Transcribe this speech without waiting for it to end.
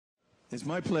It's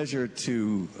my pleasure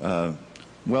to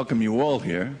welcome you all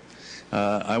here.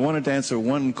 I wanted to answer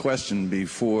one question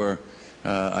before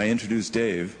I introduce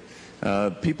Dave.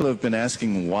 People have been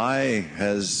asking, why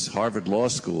has Harvard Law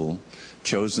School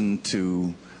chosen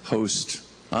to host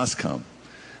OSCOM?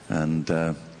 And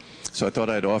so I thought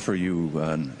I'd offer you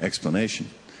an explanation.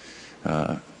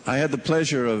 I had the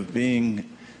pleasure of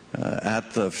being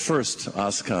at the first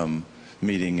OSCOM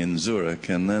meeting in Zurich,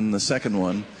 and then the second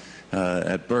one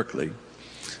at Berkeley.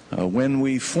 When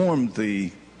we formed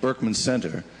the Berkman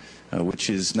Center, which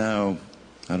is now,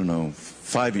 I don't know,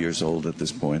 5 years old at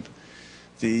this point,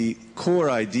 the core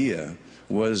idea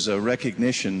was a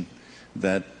recognition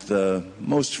that the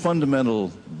most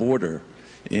fundamental border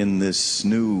in this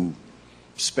new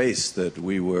space that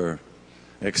we were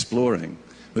exploring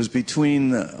was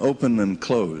between open and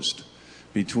closed,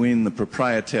 between the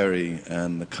proprietary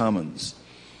and the commons.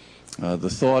 The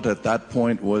thought at that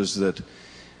point was that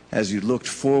as you looked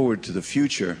forward to the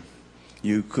future,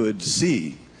 you could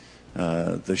see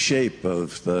the shape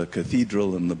of the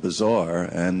cathedral and the bazaar,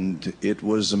 and it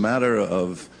was a matter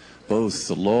of both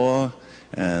the law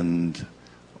and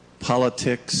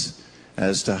politics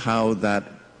as to how that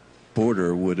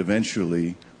border would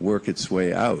eventually work its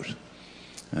way out.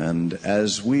 And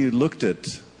as we looked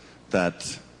at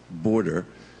that border,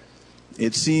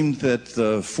 it seemed that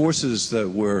the forces that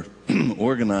were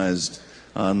organized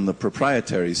on the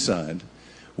proprietary side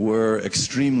were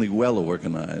extremely well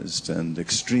organized and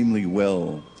extremely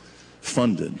well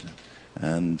funded,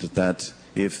 and that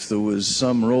if there was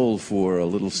some role for a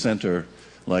little center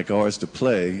like ours to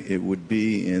play, it would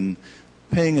be in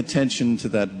paying attention to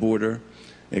that border,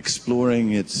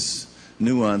 exploring its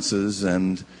nuances,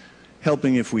 and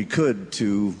helping, if we could,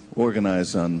 to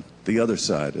organize on the other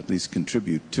side, at least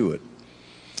contribute to it.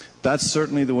 That's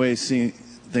certainly the way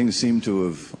things seem to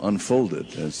have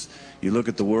unfolded. As you look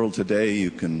at the world today,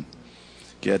 you can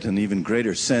get an even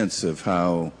greater sense of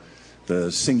how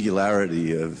the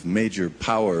singularity of major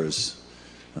powers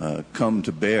come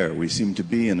to bear. We seem to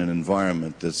be in an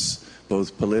environment that's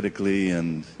both politically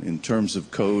and in terms of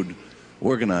code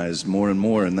organized more and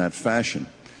more in that fashion.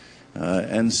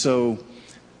 And so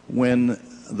when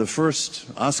the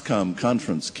first OSCOM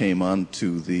conference came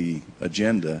onto the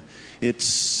agenda, it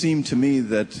seemed to me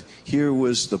that here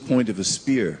was the point of a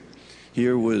spear.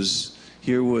 Here was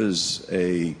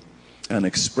an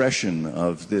expression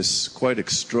of this quite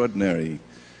extraordinary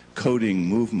coding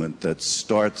movement that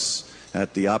starts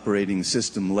at the operating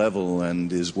system level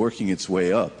and is working its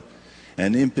way up.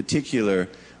 And in particular,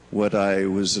 what I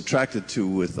was attracted to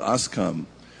with OSCOM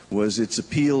was its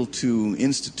appeal to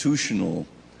institutional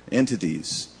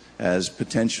entities as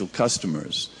potential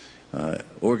customers,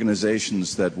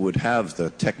 organizations that would have the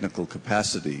technical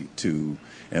capacity to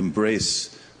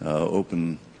embrace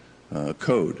open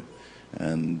code.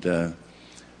 And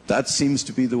that seems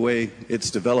to be the way it's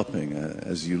developing.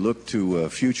 As you look to a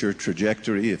future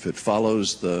trajectory, if it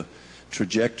follows the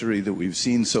trajectory that we've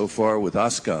seen so far with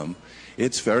OSCOM,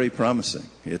 it's very promising.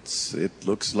 It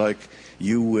looks like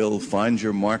you will find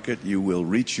your market, you will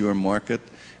reach your market,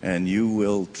 and you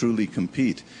will truly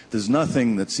compete. There's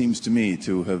nothing that seems to me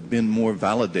to have been more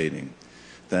validating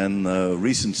than the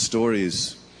recent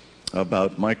stories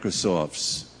about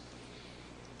Microsoft's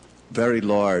very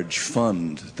large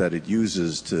fund that it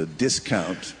uses to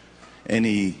discount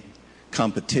any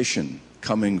competition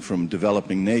coming from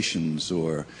developing nations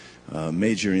or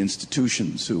major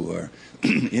institutions who are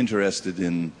interested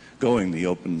in going the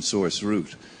open source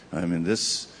route. I mean,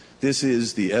 this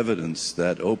is the evidence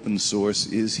that open source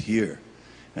is here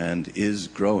and is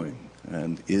growing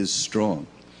and is strong.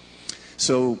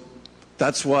 So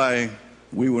that's why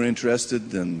we were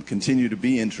interested and continue to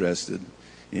be interested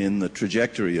in the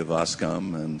trajectory of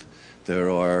OSCOM, and there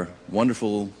are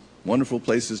wonderful, wonderful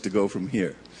places to go from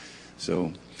here.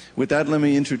 So with that, let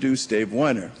me introduce Dave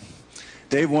Weiner.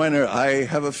 Dave Weiner, I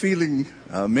have a feeling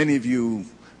many of you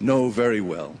know very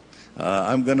well.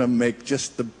 I'm going to make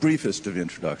just the briefest of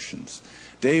introductions.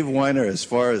 Dave Weiner, as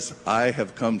far as I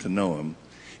have come to know him,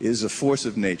 is a force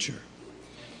of nature.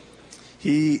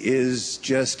 He is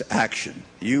just action.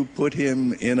 You put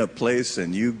him in a place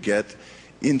and you get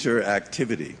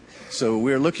interactivity. So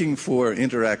we're looking for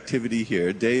interactivity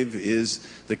here. Dave is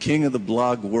the king of the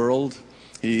blog world.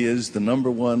 He is the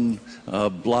 #1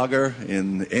 blogger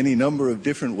in any number of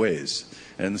different ways.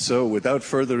 And so without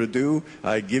further ado,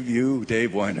 I give you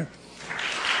Dave Weiner.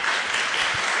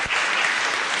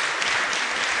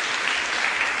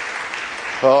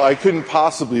 Well, I couldn't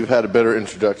possibly have had a better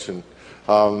introduction.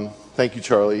 Thank you,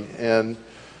 Charlie. And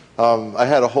I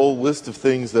had a whole list of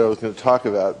things that I was going to talk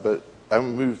about, but I'm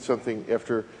going to move something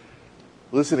after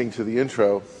listening to the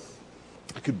intro.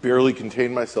 I could barely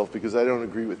contain myself because I don't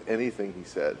agree with anything he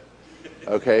said.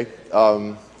 Okay?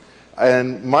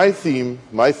 And my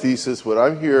thesis, what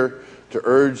I'm here to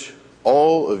urge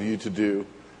all of you to do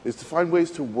is to find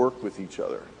ways to work with each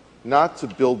other, not to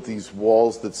build these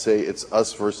walls that say it's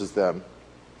us versus them.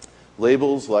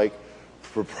 Labels like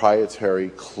proprietary,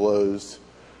 closed,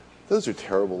 those are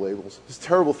terrible labels. It's a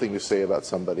terrible thing to say about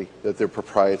somebody, that they're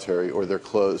proprietary or they're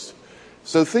closed.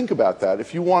 So think about that.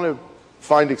 If you want to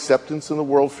find acceptance in the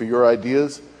world for your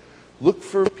ideas, look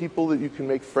for people that you can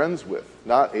make friends with,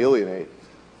 not alienate.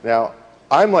 Now,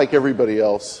 I'm like everybody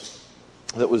else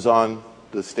that was on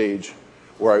the stage,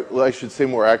 or I should say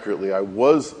more accurately, I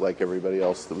was like everybody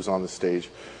else that was on the stage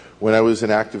when I was an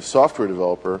active software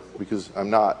developer, because I'm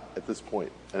not, at this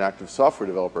point, an active software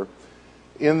developer,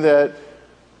 in that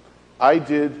I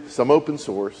did some open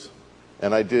source,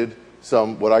 and I did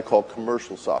some what I call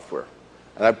commercial software.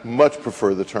 And I much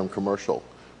prefer the term commercial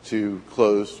to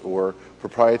closed or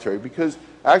proprietary, because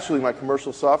actually my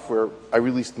commercial software, I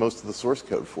released most of the source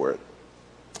code for it.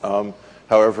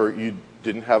 However, you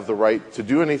didn't have the right to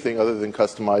do anything other than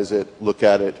customize it, look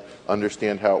at it,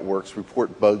 understand how it works,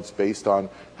 report bugs based on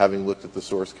having looked at the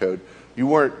source code. You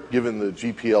weren't given the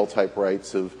GPL type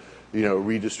rights of,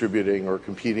 redistributing or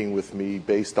competing with me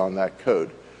based on that code.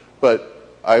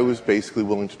 But I was basically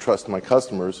willing to trust my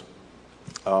customers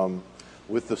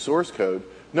with the source code,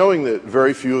 knowing that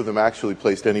very few of them actually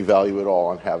placed any value at all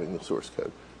on having the source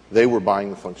code. They were buying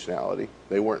the functionality.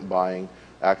 They weren't buying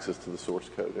access to the source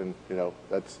code. And,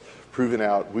 that's proven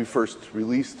out. We first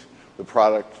released the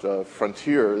product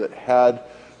Frontier that had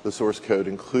the source code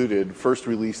included, first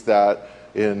released that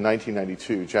in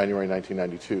 1992, January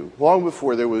 1992, long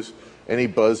before there was any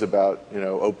buzz about,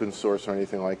 open source or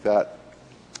anything like that.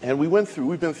 And we've been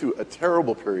through a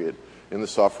terrible period in the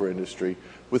software industry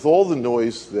with all the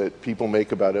noise that people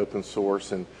make about open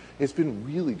source, and it's been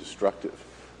really destructive.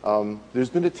 There's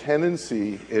been a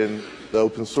tendency in the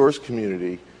open source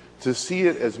community to see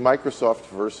it as Microsoft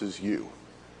versus you.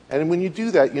 And when you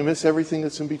do that, you miss everything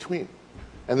that's in between.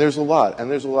 And there's a lot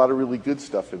of really good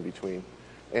stuff in between.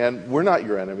 And we're not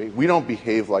your enemy. We don't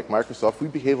behave like Microsoft. We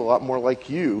behave a lot more like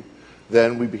you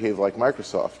than we behave like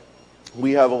Microsoft.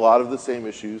 We have a lot of the same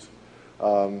issues.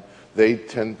 The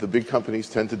big companies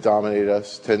tend to dominate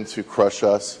us, tend to crush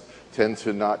us, tend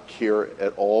to not care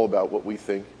at all about what we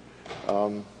think.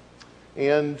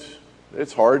 And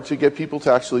it's hard to get people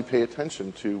to actually pay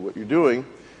attention to what you're doing.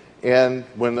 And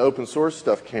when the open source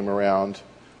stuff came around,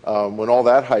 when all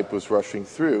that hype was rushing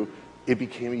through, it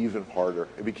became even harder.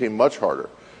 It became much harder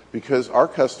because our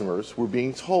customers were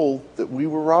being told that we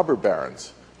were robber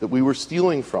barons, that we were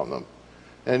stealing from them.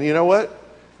 And you know what?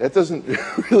 That doesn't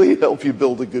really help you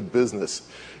build a good business.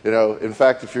 In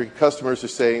fact, if your customers are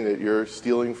saying that you're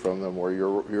stealing from them or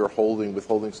you're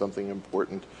withholding something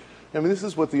important, this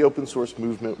is what the open source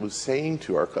movement was saying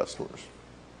to our customers.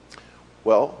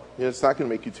 Well, it's not going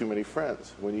to make you too many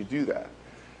friends when you do that.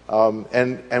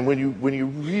 And when you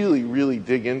really, really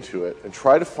dig into it and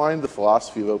try to find the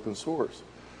philosophy of open source,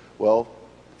 well,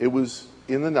 it was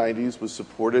in the 90s was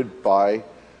supported by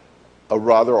a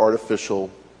rather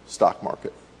artificial stock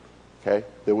market. Okay,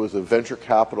 there was a venture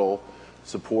capital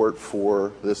support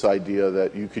for this idea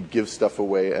that you could give stuff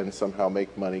away and somehow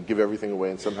make money, give everything away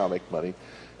and somehow make money.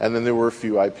 And then there were a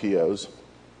few IPOs.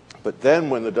 But then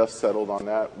when the dust settled on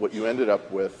that, what you ended up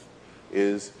with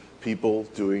is people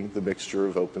doing the mixture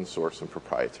of open source and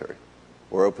proprietary,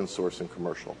 or open source and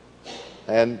commercial.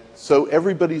 And so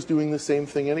everybody's doing the same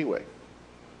thing anyway.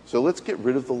 So let's get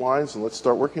rid of the lines and let's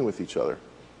start working with each other.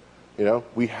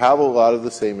 We have a lot of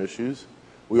the same issues.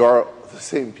 We are the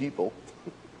same people.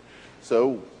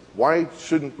 So why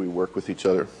shouldn't we work with each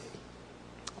other?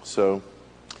 So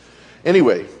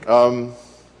anyway,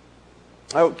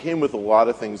 I came with a lot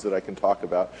of things that I can talk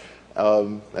about.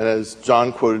 And as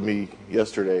John quoted me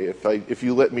yesterday, if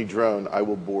you let me drone, I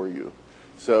will bore you.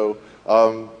 So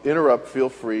interrupt, feel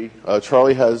free.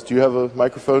 Charlie do you have a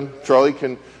microphone? Charlie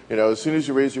can, as soon as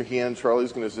you raise your hand,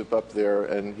 Charlie's going to zip up there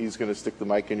and he's going to stick the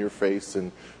mic in your face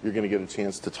and you're going to get a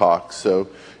chance to talk. So,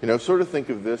 sort of think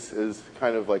of this as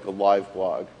kind of like a live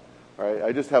blog. All right?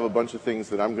 I just have a bunch of things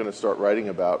that I'm going to start writing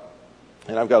about,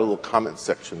 and I've got a little comment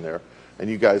section there, and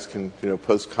you guys can,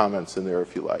 post comments in there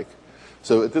if you like.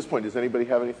 So at this point, does anybody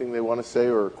have anything they want to say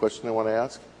or a question they want to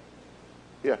ask?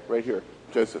 Yeah, right here.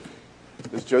 Joseph.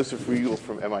 This is Joseph Riegel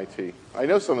from MIT. I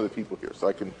know some of the people here, so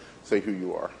I can say who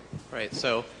you are. Right.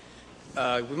 So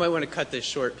we might want to cut this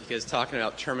short because talking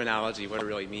about terminology, what it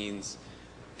really means,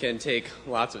 can take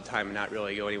lots of time and not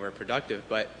really go anywhere productive.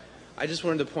 But I just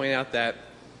wanted to point out that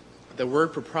the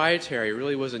word proprietary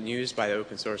really wasn't used by the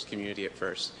open source community at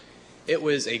first. it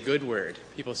was a good word.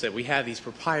 People said, we have these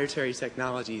proprietary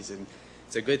technologies, and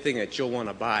it's a good thing that you'll want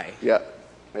to buy. Yeah,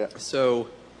 yeah. So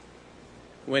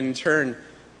when in turn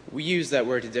we use that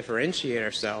word to differentiate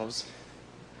ourselves.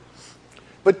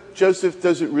 But Joseph,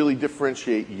 does it really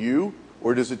differentiate you,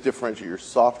 or does it differentiate your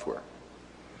software?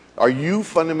 Are you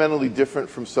fundamentally different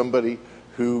from somebody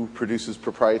who produces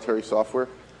proprietary software?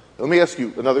 Let me ask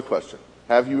you another question.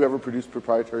 Have you ever produced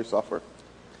proprietary software?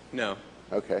 No.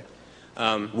 Okay.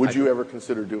 Would you ever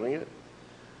consider doing it?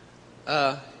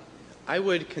 I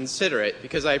would consider it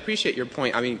because I appreciate your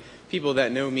point. I mean, people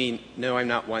that know me know I'm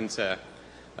not one to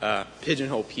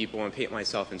pigeonhole people and paint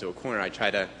myself into a corner. I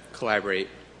try to collaborate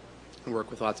and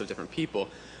work with lots of different people.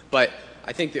 But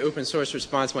I think the open source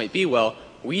response might be, well,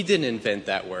 we didn't invent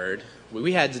that word.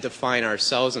 We had to define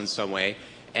ourselves in some way,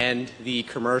 and the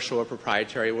commercial or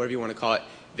proprietary, whatever you want to call it,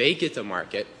 they get to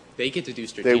market. They get to do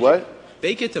strategic. They what?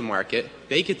 They get to market.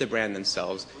 They get to brand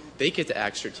themselves. They get to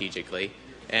act strategically.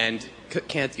 And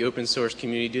can't the open source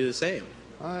community do the same?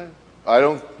 I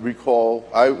don't recall.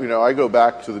 I go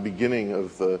back to the beginning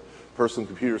of the personal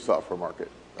computer software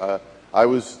market. I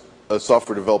was a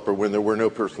software developer when there were no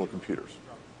personal computers.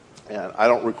 And I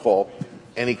don't recall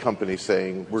any company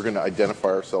saying we're going to identify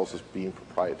ourselves as being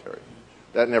proprietary.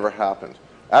 That never happened.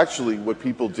 Actually, what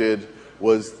people did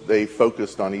was they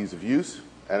focused on ease of use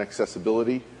and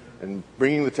accessibility and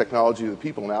bringing the technology to the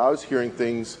people. Now, I was hearing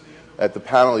things at the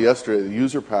panel yesterday, the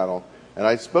user panel, and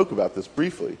I spoke about this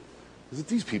briefly, is that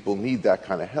these people need that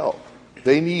kind of help.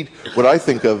 They need what I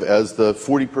think of as the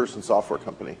 40-person software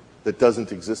company that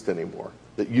doesn't exist anymore,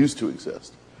 that used to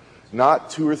exist. Not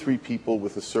 2 or 3 people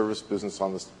with a service business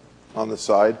on the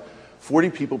side, 40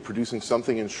 people producing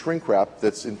something in shrink wrap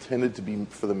that's intended to be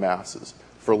for the masses,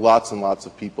 for lots and lots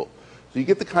of people. So you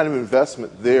get the kind of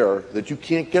investment there that you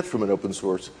can't get from an open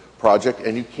source project,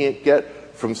 and you can't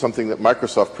get from something that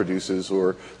Microsoft produces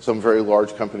or some very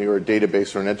large company or a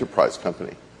database or an enterprise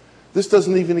company. This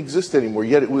doesn't even exist anymore,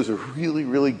 yet it was a really,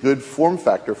 really good form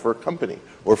factor for a company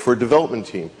or for a development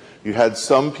team. You had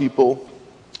some people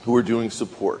who were doing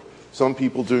support, some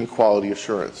people doing quality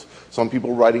assurance, some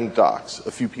people writing docs,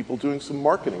 a few people doing some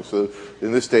marketing. So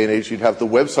in this day and age, you'd have the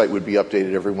website would be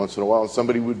updated every once in a while, and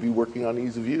somebody would be working on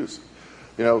ease of use.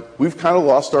 You know, we've kind of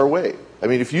lost our way. I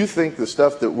mean, if you think the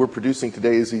stuff that we're producing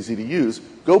today is easy to use,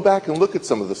 go back and look at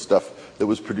some of the stuff that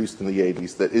was produced in the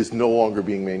 80s that is no longer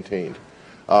being maintained.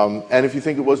 And if you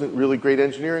think it wasn't really great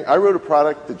engineering, I wrote a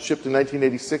product that shipped in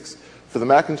 1986 for the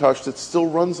Macintosh that still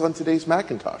runs on today's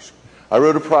Macintosh. I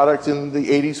wrote a product in the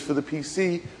 80s for the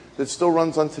PC that still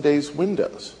runs on today's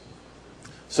Windows.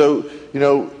 So, you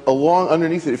know, along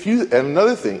underneath it, and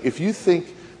another thing, if you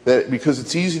think that because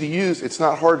it's easy to use, it's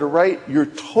not hard to write, you're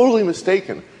totally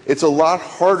mistaken. It's a lot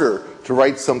harder to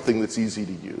write something that's easy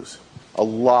to use. A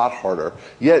lot harder.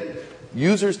 Yet,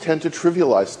 users tend to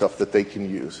trivialize stuff that they can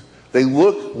use. They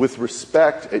look with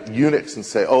respect at Unix and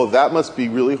say, oh, that must be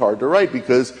really hard to write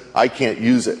because I can't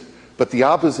use it. But the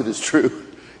opposite is true.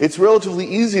 It's relatively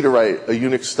easy to write a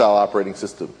Unix-style operating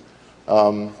system.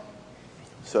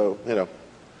 So, you know,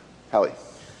 Hallie.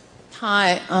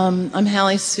 Hi, I'm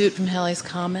Hallie Soot from Hallie's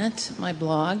Comment, my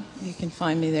blog. You can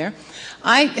find me there.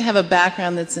 I have a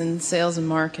background that's in sales and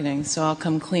marketing, so I'll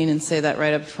come clean and say that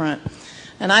right up front.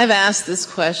 And I've asked this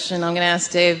question. I'm going to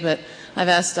ask Dave, but I've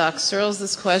asked Doc Searles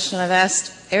this question. I've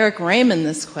asked Eric Raymond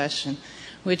this question,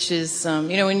 which is,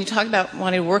 you know, when you talk about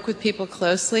wanting to work with people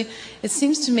closely, it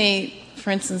seems to me,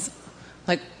 for instance,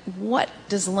 like, what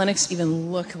does Linux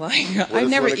even look like? I've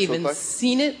never even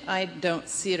seen it. I don't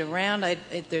see it around.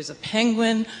 There's a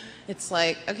penguin. It's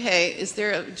like, okay, is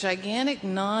there a gigantic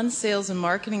non-sales and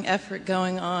marketing effort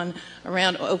going on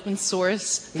around open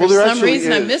source? For some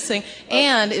reason I'm missing.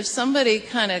 And if somebody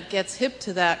kind of gets hip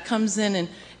to that, comes in and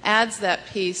adds that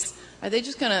piece, are they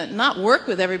just going to not work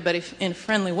with everybody in a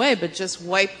friendly way, but just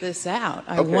wipe this out?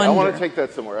 I wonder. I want to take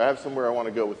that somewhere. I have somewhere I want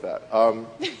to go with that.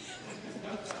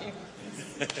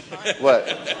 What?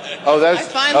 Oh, that's. I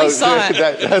finally saw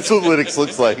it. That's what Linux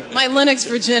looks like. My Linux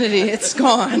virginity, it's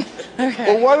gone.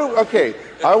 Okay.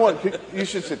 Well, you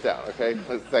should sit down, okay?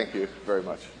 Thank you very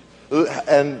much.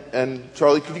 And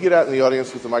Charlie, could you get out in the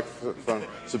audience with the microphone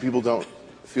so people don't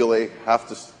feel they have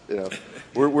to, you know,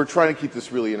 we're trying to keep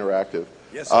this really interactive.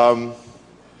 Yes.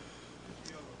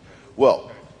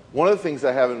 Well, one of the things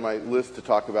I have in my list to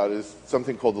talk about is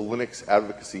something called the Linux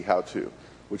Advocacy How-To,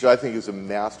 which I think is a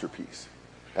masterpiece.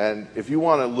 And if you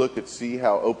want to look and see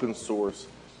how open source,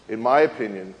 in my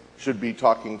opinion, should be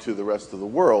talking to the rest of the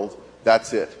world,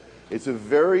 that's it. It's a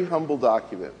very humble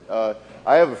document. I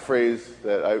have a phrase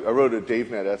that I wrote a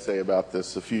DaveNet essay about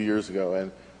this a few years ago, and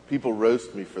people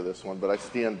roast me for this one, but I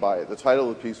stand by it. The title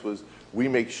of the piece was, "We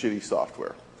Make Shitty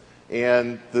Software."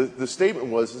 And the statement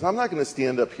was, I'm not going to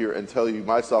stand up here and tell you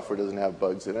my software doesn't have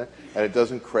bugs in it, and it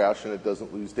doesn't crash, and it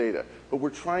doesn't lose data. But we're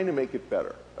trying to make it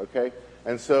better, okay?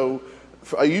 And so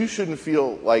you shouldn't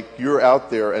feel like you're out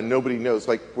there and nobody knows.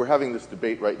 Like, we're having this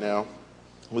debate right now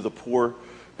with a poor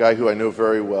guy who I know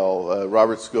very well,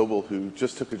 Robert Scoble, who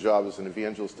just took a job as an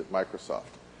evangelist at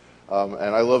Microsoft.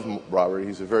 And I love Robert.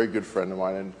 He's a very good friend of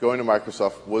mine. And going to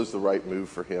Microsoft was the right move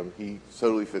for him. He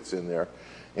totally fits in there.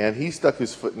 And he stuck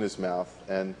his foot in his mouth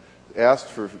and asked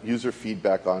for user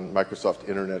feedback on Microsoft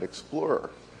Internet Explorer.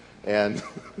 And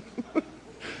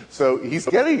so he's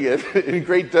getting it in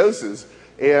great doses.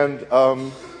 And I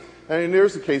mean,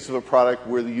 there's a case of a product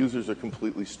where the users are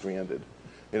completely stranded.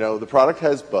 You know, the product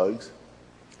has bugs,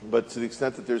 but to the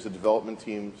extent that there's a development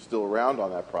team still around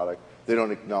on that product, they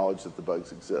don't acknowledge that the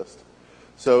bugs exist.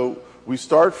 So we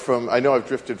start from, I know I've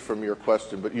drifted from your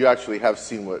question, but you actually have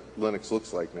seen what Linux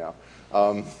looks like now.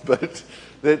 But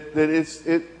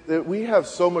that we have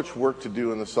so much work to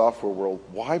do in the software world.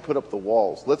 Why put up the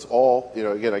walls? Let's all, you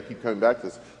know, again, I keep coming back to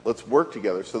this, let's work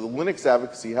together. So the Linux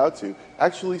Advocacy How-To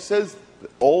actually says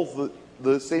all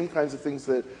the same kinds of things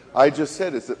that I just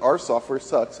said, is that our software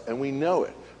sucks and we know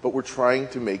it, but we're trying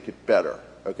to make it better,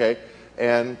 okay?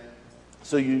 And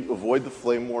so you avoid the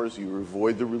flame wars, you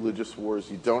avoid the religious wars,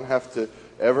 you don't have to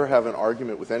ever have an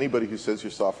argument with anybody who says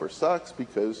your software sucks,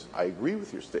 because I agree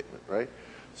with your statement, right?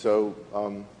 So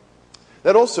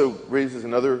that also raises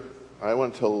another, I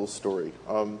want to tell a little story.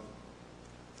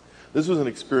 This was an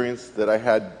experience that I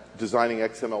had designing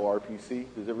XML-RPC.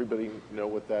 Does everybody know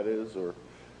what that is? Or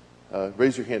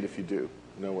raise your hand if you do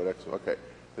know what XML, okay.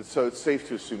 And so it's safe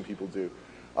to assume people do.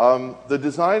 The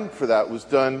design for that was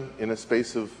done in a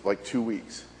space of like 2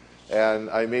 weeks. And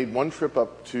I made one trip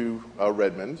up to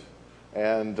Redmond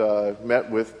and met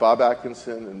with Bob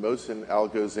Atkinson and Mohsen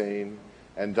Algozain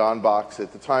and Don Box.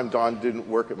 At the time, Don didn't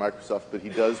work at Microsoft, but he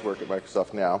does work at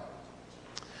Microsoft now.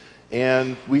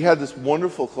 And we had this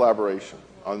wonderful collaboration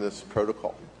on this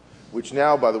protocol, which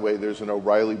now, by the way, there's an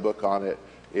O'Reilly book on it.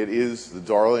 It is the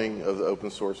darling of the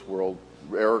open source world.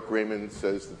 Eric Raymond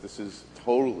says that this is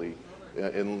totally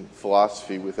in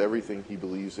philosophy with everything he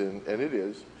believes in, and it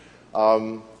is.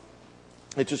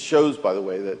 It just shows, by the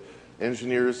way, that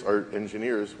engineers are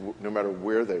engineers no matter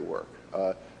where they work.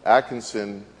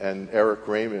 Atkinson and Eric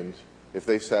Raymond, if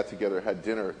they sat together, had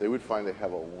dinner, they would find they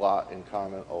have a lot in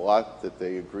common, a lot that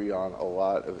they agree on, a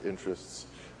lot of interests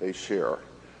they share.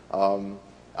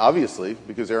 Obviously,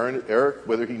 because Eric,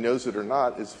 whether he knows it or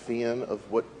not, is a fan of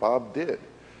what Bob did.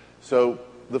 So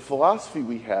the philosophy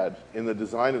we had in the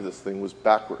design of this thing was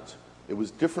backwards. It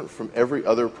was different from every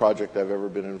other project I've ever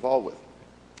been involved with.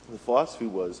 The philosophy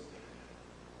was,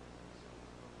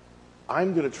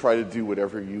 I'm going to try to do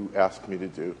whatever you ask me to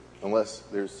do. Unless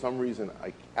there's some reason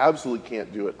I absolutely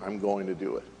can't do it, I'm going to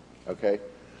do it. Okay?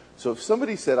 So if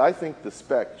somebody said, I think the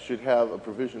spec should have a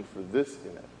provision for this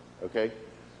in it, okay?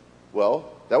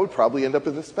 Well, that would probably end up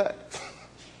in the spec.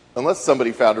 Unless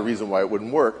somebody found a reason why it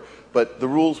wouldn't work. But the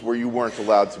rules were you weren't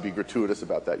allowed to be gratuitous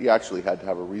about that. You actually had to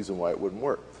have a reason why it wouldn't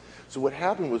work. So what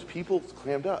happened was people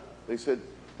clammed up. They said,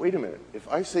 wait a minute, if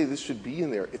I say this should be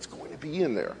in there, it's going to be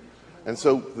in there. And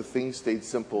so the thing stayed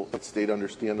simple, it stayed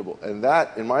understandable. And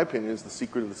that, in my opinion, is the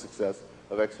secret of the success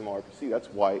of XML-RPC. That's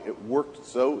why it worked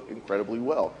so incredibly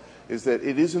well, is that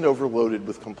it isn't overloaded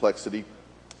with complexity.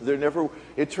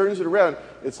 It turns it around.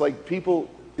 It's like people,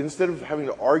 instead of having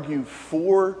to argue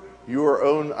for your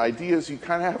own ideas, you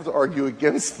kind of have to argue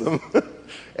against them.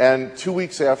 And 2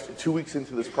 weeks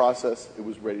into this process, it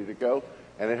was ready to go.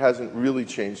 And it hasn't really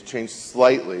changed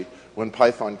slightly when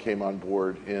Python came on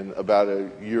board in about a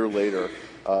year later.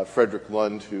 Frederick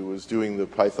Lund, who was doing the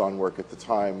Python work at the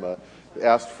time,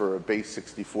 asked for a base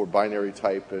 64 binary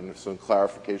type and some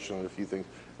clarification on a few things.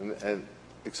 And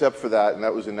except for that, and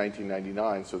that was in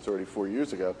 1999, so it's already 4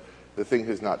 years ago, the thing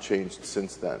has not changed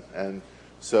since then. And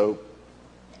so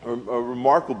a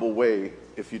remarkable way,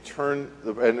 if you turn,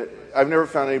 and I've never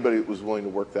found anybody that was willing to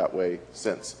work that way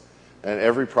since. And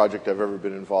every project I've ever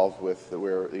been involved with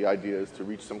where the idea is to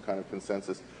reach some kind of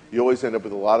consensus, you always end up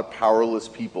with a lot of powerless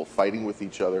people fighting with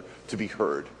each other to be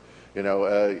heard. You know,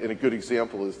 and a good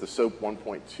example is the SOAP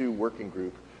 1.2 working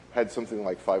group had something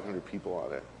like 500 people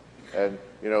on it. And,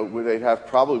 you know,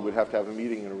 probably would have to have a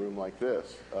meeting in a room like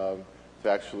this to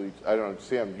actually, I don't know,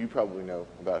 Sam, you probably know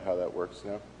about how that works,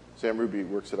 no? Sam Ruby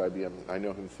works at IBM. I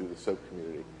know him through the SOAP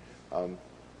community.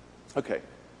 Okay.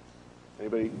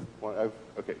 Anybody want?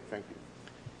 Okay, thank you.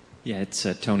 Yeah, it's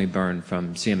Tony Byrne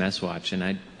from CMS Watch, and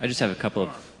I just have a couple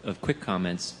of of quick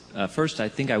comments. First, I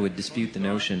think I would dispute the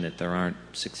notion that there aren't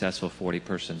successful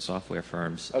 40-person software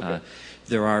firms. Okay.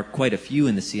 There are quite a few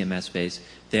in the CMS space.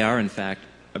 They are, in fact,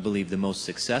 I believe, the most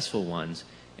successful ones,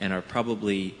 and are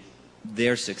probably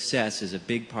their success is a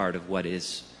big part of what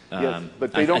is. Yes,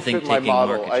 but they don't fit my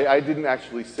model. I didn't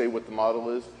actually say what the model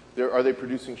is. Are they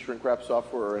producing shrink-wrap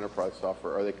software or enterprise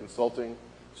software? Are they consulting?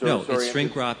 No, it's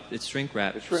shrink-wrap. It's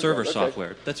shrink-wrap server okay.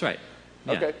 software. That's right.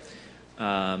 Yeah. Okay.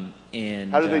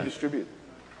 And how do they distribute?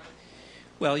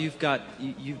 Well, you've got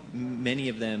many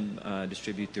of them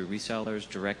distribute through resellers,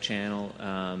 direct channel,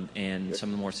 and some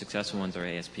of the more successful ones are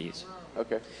ASPs.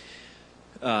 Okay.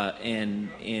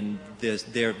 And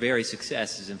their very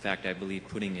success is, in fact, I believe,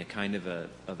 putting a kind of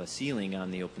a ceiling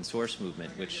on the open source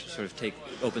movement, which sort of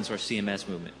open source CMS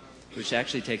movement, which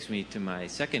actually takes me to my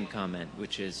second comment,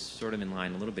 which is sort of in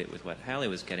line a little bit with what Hallie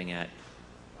was getting at,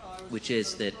 which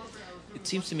is that it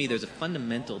seems to me there's a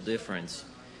fundamental difference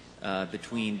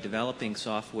between developing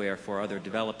software for other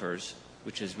developers,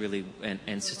 which is really,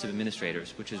 and system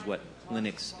administrators, which is what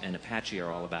Linux and Apache are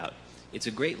all about. It's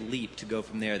a great leap to go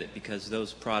from there, that because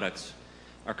those products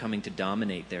are coming to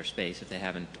dominate their space if they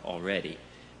haven't already,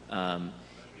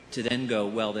 to then go,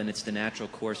 well, then it's the natural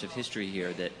course of history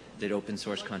here that open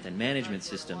source content management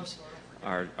systems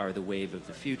are the wave of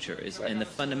the future. And the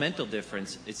fundamental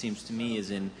difference, it seems to me,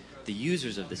 is in the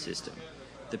users of the system.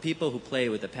 The people who play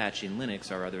with Apache and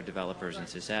Linux are other developers and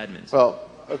sysadmins. Well,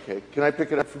 okay. Can I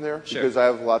pick it up from there? Sure. Because I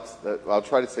have lots I'll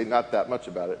try to say not that much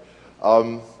about it.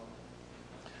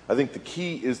 I think the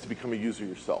key is to become a user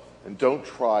yourself, and don't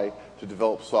try to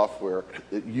develop software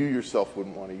that you yourself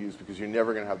wouldn't want to use, because you're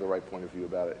never going to have the right point of view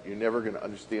about it. You're never going to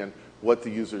understand what the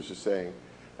users are saying.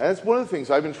 And that's one of the things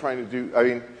I've been trying to do. I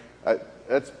mean,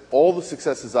 that's all the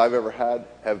successes I've ever had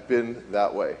have been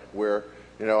that way, where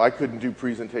I couldn't do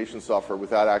presentation software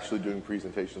without actually doing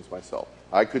presentations myself.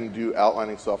 I couldn't do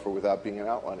outlining software without being an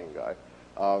outlining guy.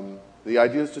 The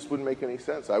ideas just wouldn't make any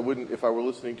sense. I wouldn't, if I were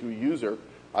listening to a user,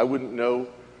 I wouldn't know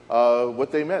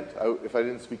what they meant if I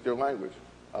didn't speak their language.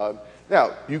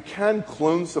 Now, you can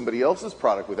clone somebody else's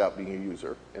product without being a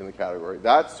user in the category.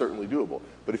 That's certainly doable.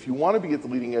 But if you want to be at the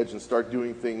leading edge and start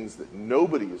doing things that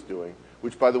nobody is doing,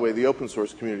 which, by the way, the open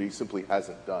source community simply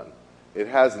hasn't done. It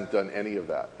hasn't done any of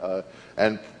that,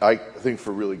 and I think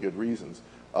for really good reasons.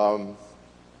 And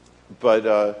by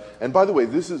the way,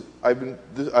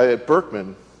 I at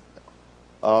Berkman,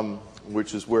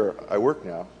 which is where I work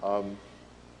now.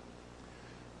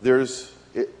 There's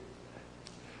a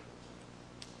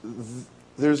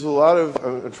lot of,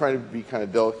 I'm trying to be kind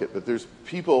of delicate, but there's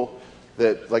people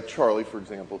that, like Charlie, for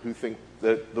example, who think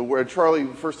that Charlie,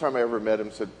 the first time I ever met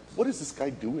him, said, "What is this guy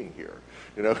doing here?"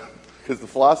 Because the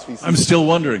philosophy. I'm still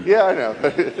wondering. Yeah, I know.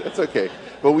 That's okay.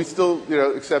 But we still,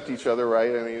 accept each other,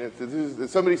 right? I mean,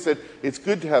 somebody said it's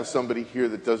good to have somebody here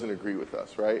that doesn't agree with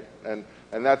us, right? And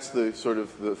that's the sort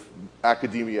of the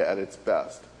academia at its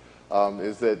best.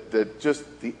 Is that just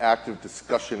the act of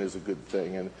discussion is a good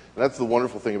thing. And that's the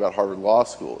wonderful thing about Harvard Law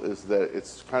School, is that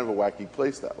it's kind of a wacky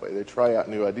place that way. They try out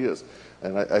new ideas.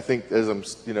 And I think as I'm,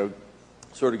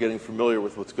 sort of getting familiar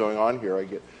with what's going on here, I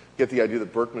get the idea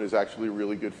that Berkman is actually a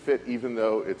really good fit, even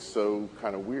though it's so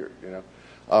kind of weird,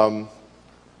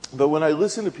 But when I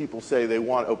listen to people say they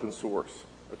want open source,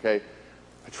 okay,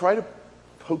 I try to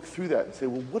poke through that and say,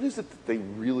 well, what is it that they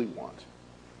really want,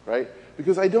 right?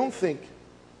 Because I don't think,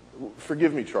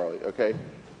 forgive me, Charlie, okay,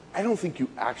 I don't think you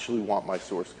actually want my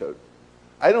source code.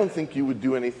 I don't think you would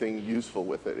do anything useful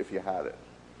with it if you had it.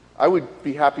 I would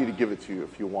be happy to give it to you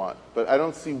if you want, but I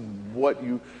don't see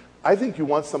I think you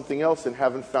want something else and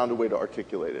haven't found a way to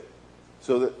articulate it.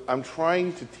 So that I'm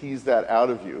trying to tease that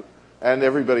out of you and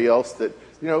everybody else that,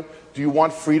 do you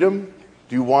want freedom?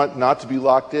 Do you want not to be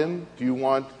locked in? Do you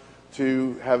want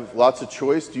to have lots of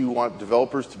choice? Do you want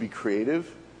developers to be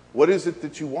creative? What is it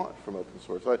that you want from open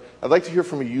source? I'd like to hear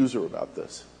from a user about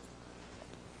this.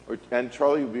 And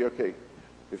Charlie, would be okay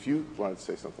if you wanted to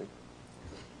say something.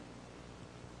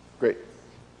 Great.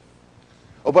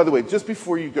 Oh, by the way, just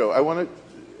before you go, I want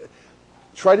to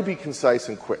try to be concise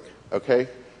and quick, okay?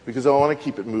 Because I want to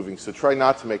keep it moving, so try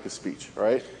not to make a speech, all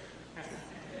right?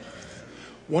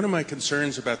 One of my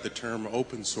concerns about the term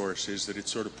open source is that it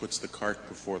sort of puts the cart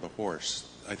before the horse.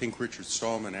 I think Richard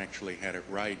Stallman actually had it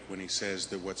right when he says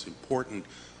that what's important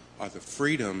are the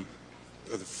freedoms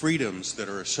that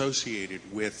are associated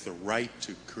with the right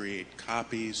to create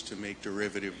copies, to make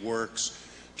derivative works,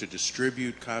 to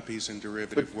distribute copies and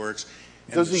derivative works.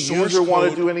 And does the user want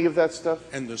to do any of that stuff?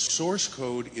 And the source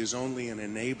code is only an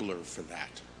enabler for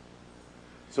that.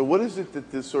 So what is it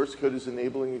that the source code is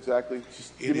enabling exactly?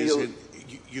 Just give me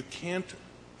you can't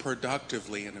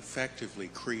productively and effectively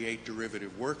create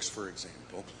derivative works, for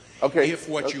example, Okay. if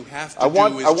what you have to I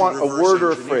want do is to a reverse word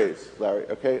or a engineer. phrase, Larry,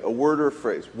 okay? A word or a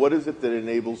phrase. What is it that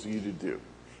enables you to do?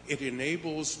 It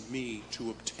enables me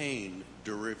to obtain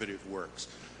derivative works.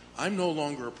 I'm no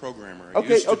longer a programmer. I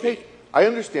used to be. I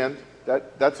understand.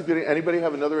 That's a good. Anybody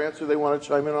have another answer they want to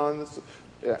chime in on this?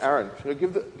 Yeah, Aaron,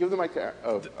 give the mic to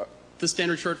Aaron. The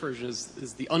standard short version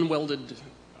is the unwelded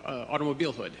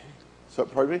automobile hood. So,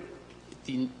 pardon me?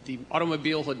 The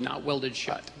automobile hood not welded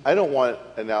shut. I don't want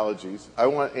analogies. I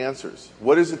want answers.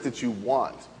 What is it that you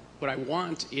want? What I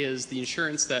want is the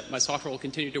assurance that my software will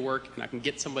continue to work and I can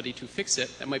get somebody to fix it.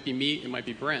 That might be me, it might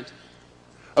be Brent.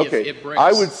 Okay, If it breaks.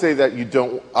 I would say that you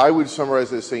don't. I would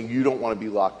summarize it as saying you don't want to be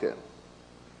locked in.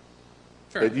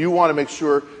 Fair. That you want to make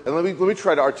sure, and let me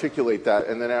try to articulate that,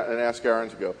 and then and ask Aaron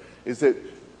to go. Is that,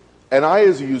 and I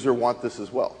as a user want this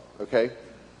as well. Okay,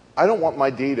 I don't want my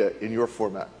data in your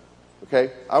format.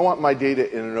 Okay, I want my data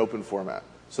in an open format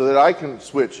so that I can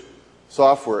switch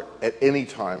software at any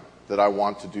time that I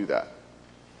want to do that.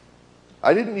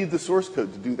 I didn't need the source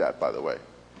code to do that, by the way.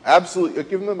 Absolutely.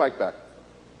 Give him the mic back.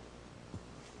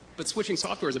 But switching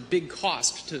software is a big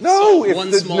cost to No, solve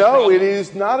one small problem. it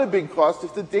is not a big cost.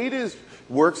 If the data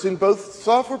works in both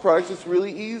software products, it's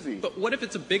really easy. But what if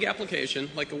it's a big application,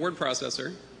 like a word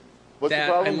processor? What's the that,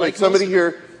 problem? and Like like somebody most-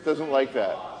 here doesn't like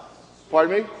that.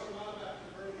 Pardon me?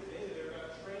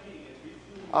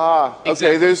 Okay.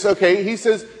 Exactly. He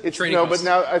says it's Training no, costs. but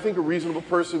now I think a reasonable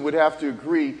person would have to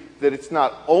agree that it's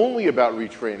not only about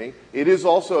retraining; it is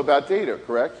also about data.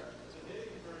 Correct?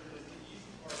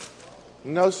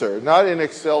 No, sir. Not in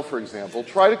Excel, for example.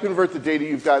 Try to convert the data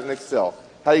you've got in Excel.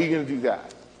 How are you going to do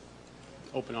that?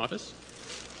 Open Office?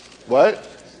 What?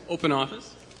 Open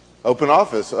Office? Open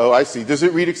Office. Oh, I see. Does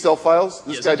it read Excel files?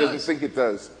 This Yes, guy it doesn't does. think it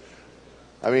does.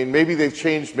 I mean, maybe they've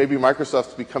changed. Maybe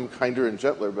Microsoft's become kinder and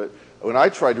gentler. But when I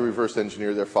tried to reverse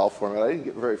engineer their file format, I didn't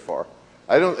get very far.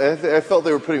 I felt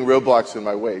they were putting roadblocks in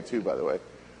my way too. By the way,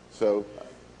 so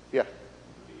yeah.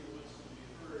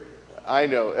 I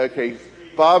know. Okay,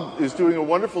 Bob is doing a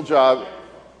wonderful job.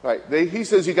 Right. He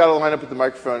says you got to line up at the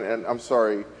microphone, and I'm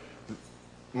sorry.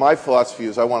 My philosophy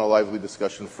is I want a lively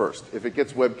discussion first. If it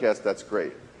gets webcast, that's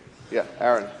great. Yeah,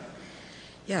 Aaron.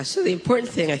 Yeah, so the important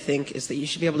thing, I think, is that you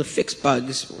should be able to fix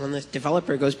bugs when the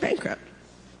developer goes bankrupt.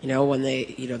 You know, when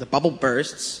the bubble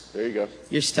bursts, There you go.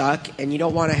 you're stuck, and you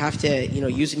don't want to have to,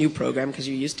 use a new program because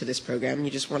you're used to this program, and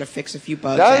you just want to fix a few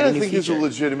bugs, That add I a new think feature. is a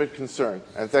legitimate concern,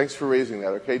 and thanks for raising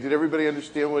that, okay? Did everybody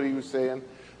understand what he was saying?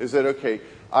 Is that, okay,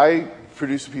 I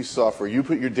produce a piece of software, you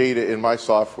put your data in my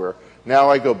software, now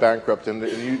I go bankrupt, and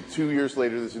 2 years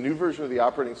later there's a new version of the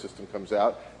operating system comes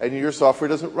out, and your software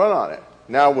doesn't run on it.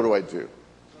 Now what do I do?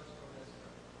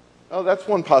 Oh, that's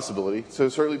one possibility. So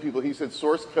certainly he said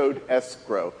source code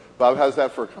escrow. Bob, how's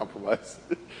that for a compromise?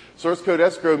 Source code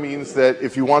escrow means that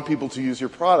if you want people to use your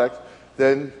product,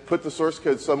 then put the source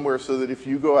code somewhere so that if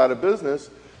you go out of business,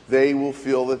 they will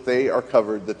feel that they are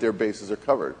covered, that their bases are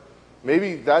covered.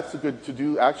 Maybe that's a good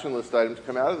to-do action list item to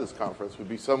come out of this conference, would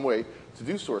be some way to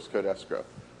do source code escrow.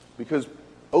 Because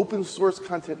open source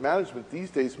content management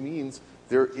these days means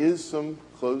there is some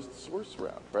closed source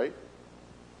around, right?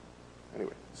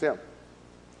 Anyway, Sam.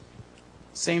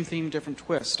 Same theme, different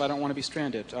twist. I don't want to be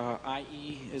stranded.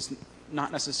 IE is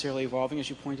not necessarily evolving, as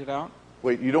you pointed out.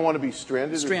 Wait, you don't want to be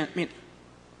stranded?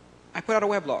 I put out a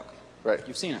weblog. Right.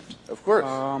 You've seen it. Of course.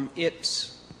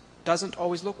 It doesn't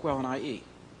always look well in IE.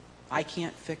 I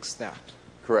can't fix that.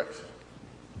 Correct.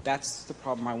 That's the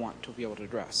problem I want to be able to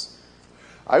address.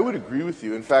 I would agree with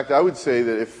you. In fact, I would say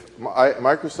that if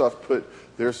Microsoft put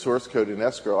their source code in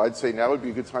escrow, I'd say now would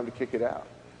be a good time to kick it out.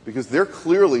 Because they're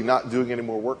clearly not doing any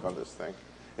more work on this thing.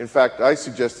 In fact, I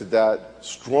suggested that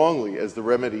strongly as the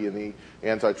remedy in the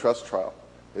antitrust trial,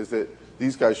 is that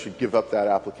these guys should give up that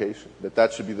application,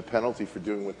 that should be the penalty for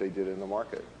doing what they did in the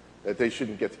market, that they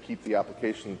shouldn't get to keep the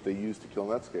application that they used to kill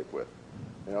Netscape with.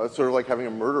 You know, it's sort of like having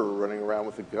a murderer running around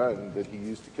with a gun that he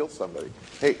used to kill somebody.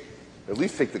 Hey, at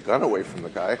least take the gun away from the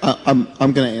guy. I'm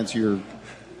going to answer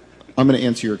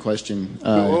your question.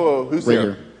 Whoa, who's right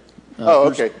there? here.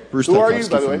 Okay. Bruce Who are you,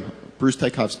 by the way? Bruce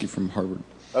Tchaikovsky from Harvard.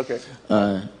 Okay.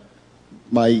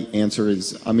 My answer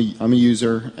is I'm a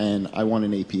user and I want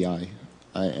an API.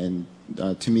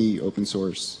 To me, open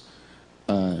source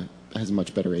has a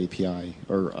much better API,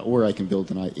 or I can build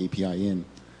an API in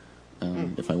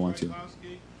if I want to.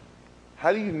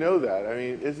 How do you know that?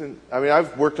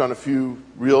 I've worked on a few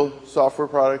real software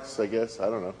products, I guess. I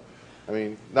don't know.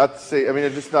 Not to say,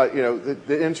 it's just not,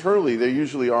 internally, they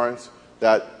usually aren't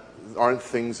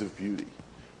things of beauty.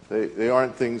 They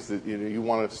aren't things that, you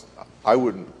want to I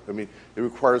wouldn't. I mean, it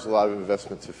requires a lot of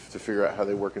investment to figure out how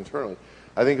they work internally.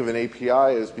 I think of an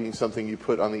API as being something you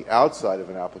put on the outside of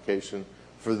an application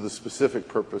for the specific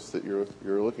purpose that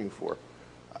you're looking for.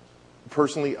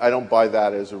 Personally, I don't buy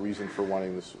that as a reason for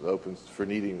wanting this for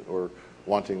needing or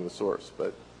wanting the source.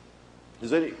 But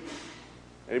does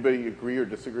anybody agree or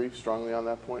disagree strongly on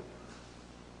that point?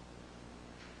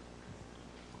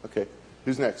 Okay.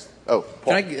 Who's next? Oh,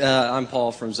 Paul. I'm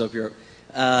Paul from Zope.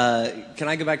 Can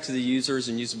I go back to the users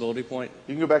and usability point?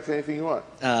 You can go back to anything you want.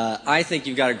 I think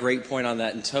you've got a great point on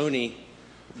that, and Tony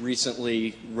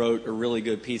recently wrote a really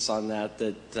good piece on that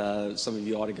some of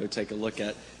you ought to go take a look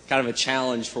at. Kind of a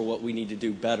challenge for what we need to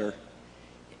do better.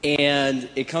 And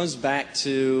it comes back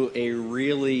to a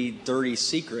really dirty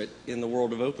secret in the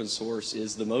world of open source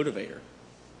is the motivator.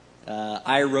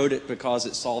 I wrote it because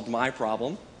it solved my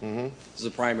problem. This is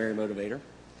the primary motivator.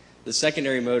 The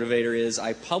secondary motivator is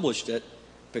I published it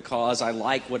because I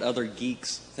like what other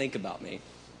geeks think about me.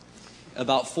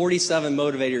 About 47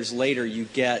 motivators later, you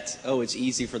get, oh, it's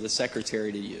easy for the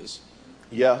secretary to use.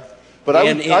 Yeah. But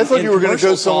I thought you were going to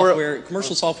go somewhere.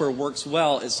 Commercial software works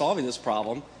well at solving this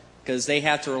problem because they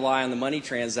have to rely on the money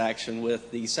transaction with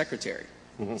the secretary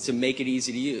to make it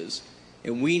easy to use.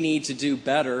 And we need to do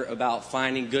better about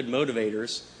finding good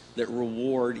motivators that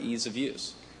reward ease of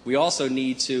use. We also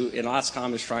need to, and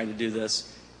OSCOM is trying to do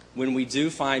this, when we do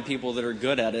find people that are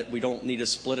good at it, we don't need to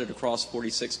split it across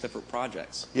 46 different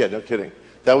projects. Yeah, no kidding.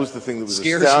 That was the thing that was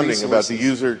astounding about the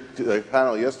user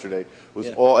panel yesterday was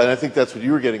and I think that's what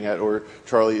you were getting at, or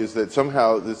Charlie, is that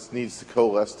somehow this needs to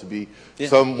coalesce to be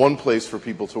one place for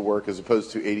people to work as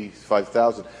opposed to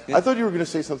 85,000. I thought you were going to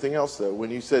say something else, though.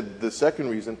 When you said the second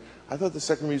reason, I thought the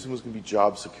second reason was going to be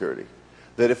job security.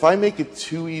 That if I make it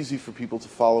too easy for people to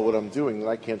follow what I'm doing, then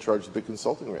I can't charge the big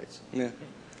consulting rates. Yeah.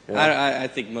 You know? I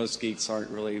think most geeks aren't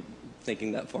really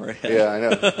thinking that far ahead. Yeah, I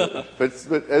know.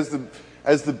 but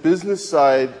as the business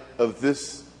side of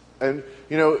this, and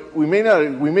you know, we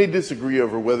may disagree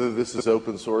over whether this is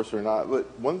open source or not.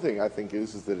 But one thing I think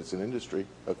is that it's an industry.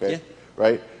 Okay,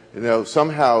 right? You know,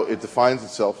 somehow it defines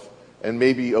itself, and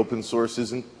maybe open source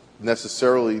isn't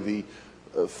necessarily the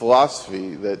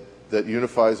philosophy that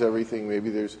unifies everything.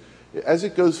 Maybe there's, as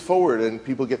it goes forward and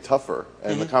people get tougher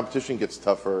and the competition gets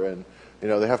tougher and, you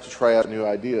know, they have to try out new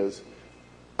ideas,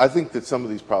 I think that some of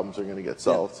these problems are going to get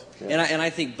solved. Yeah. And I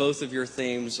think both of your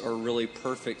themes are really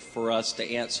perfect for us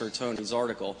to answer Tony's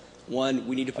article. One,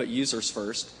 we need to put users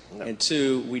first. And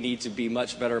two, we need to be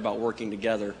much better about working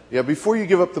together. Yeah, before you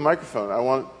give up the microphone, I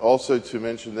want also to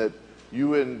mention that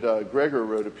you and Gregor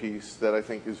wrote a piece that I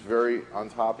think is very on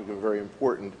topic and very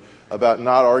important about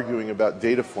not arguing about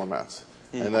data formats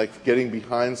and like getting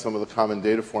behind some of the common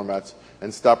data formats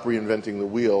and stop reinventing the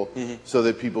wheel so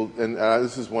that people, and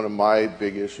this is one of my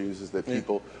big issues, is that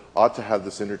people ought to have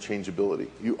this interchangeability.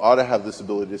 You ought to have this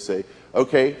ability to say,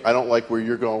 okay, I don't like where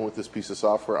you're going with this piece of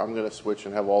software, I'm going to switch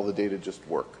and have all the data just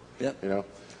work. You know?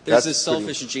 There's this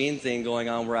selfish gene thing going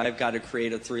on where I've got to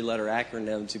create a 3-letter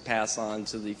acronym to pass on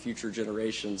to the future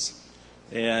generations.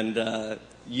 And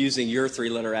using your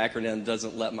 3-letter acronym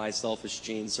doesn't let my selfish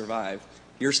gene survive.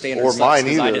 Your standard or sucks mine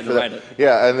either. I didn't write it.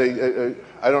 Yeah, and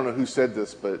I don't know who said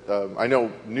this, but I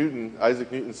know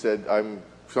Isaac Newton said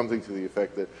something to the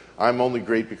effect that I'm only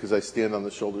great because I stand on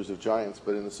the shoulders of giants,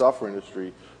 but in the software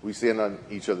industry, we stand on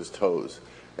each other's toes.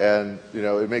 And, you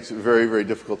know, it makes it very, very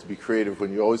difficult to be creative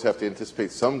when you always have to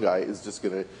anticipate some guy is just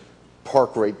going to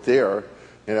park right there,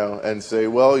 you know, and say,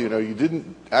 well, you know, you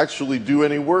didn't actually do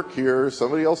any work here.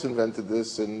 Somebody else invented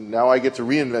this, and now I get to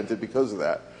reinvent it because of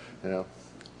that, you know.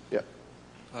 Yeah.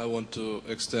 I want to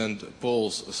extend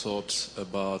Paul's thoughts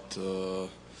about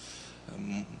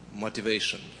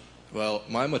motivation. Well,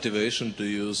 my motivation to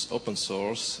use open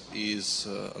source is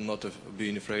not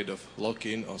being afraid of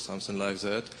lock-in or something like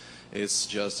that. It's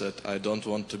just that I don't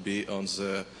want to be on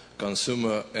the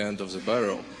consumer end of the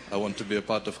barrel. I want to be a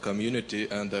part of community,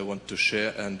 and I want to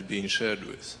share and being shared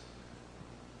with.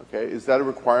 Okay, is that a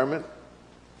requirement?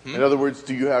 In other words,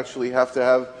 do you actually have to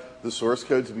have the source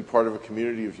code to be part of a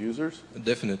community of users?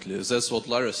 Definitely. That's what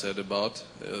Larry said about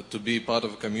to be part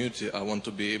of a community, I want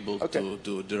to be able to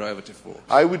do derivative work.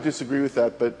 I would disagree with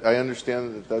that, but I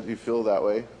understand that you feel that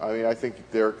way. I mean, I think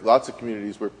there are lots of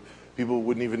communities where people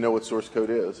wouldn't even know what source code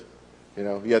is. You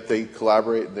know, yet they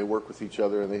collaborate and they work with each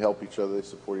other and they help each other, they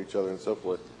support each other and so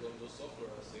forth.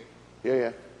 Yeah,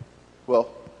 yeah. Well,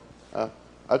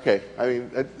 okay. I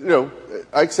mean, you know,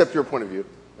 I accept your point of view.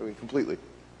 I mean, completely.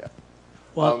 Yeah.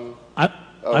 Well,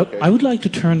 I would like to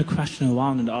turn the question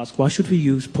around and ask, why should we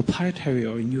use proprietary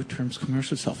or, in new terms,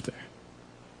 commercial software?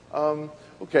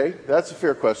 Okay, that's a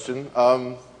fair question.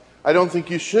 I don't think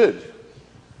you should.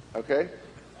 Okay?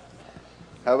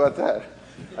 How about that?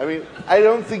 I mean, I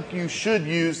don't think you should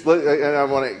use, and I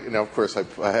want to, of course,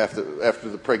 I have to, after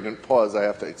the pregnant pause, I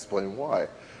have to explain why.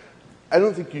 I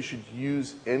don't think you should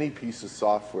use any piece of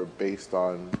software based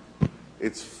on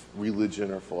its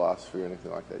religion or philosophy or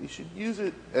anything like that. You should use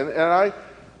it, and I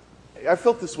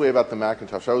felt this way about the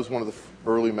Macintosh. I was one of the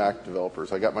early Mac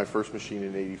developers. I got my first machine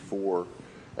in '84,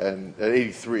 and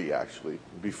 83 actually,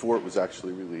 before it was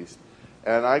actually released.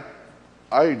 And I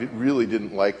really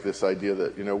didn't like this idea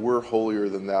that, we're holier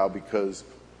than thou because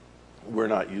we're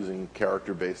not using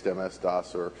character-based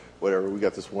MS-DOS or whatever. We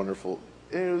got this wonderful,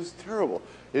 it was terrible.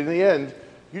 In the end,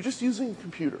 you're just using a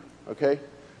computer, okay?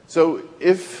 So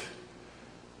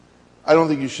I don't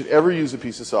think you should ever use a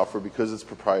piece of software because it's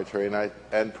proprietary,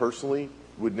 and personally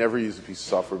would never use a piece of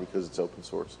software because it's open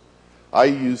source.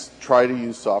 I try to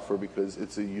use software because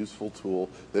it's a useful tool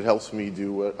that helps me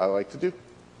do what I like to do.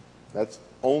 That's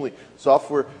only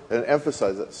software, and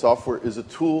emphasize that software is a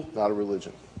tool, not a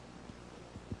religion.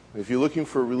 If you're looking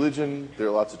for a religion, there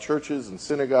are lots of churches and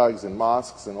synagogues and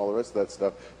mosques and all the rest of that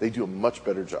stuff. They do a much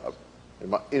better job,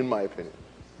 in my opinion.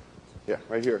 Yeah,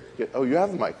 right here. Oh, you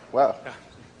have the mic. Wow.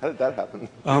 How did that happen?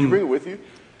 Did you bring it with you?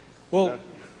 Well,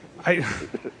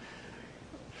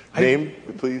 Name,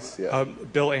 please. Yeah.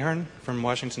 Bill Ahern from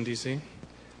Washington, D.C.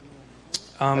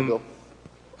 Hi, Bill.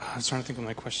 I was trying to think of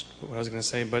my question, what I was going to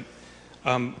say, but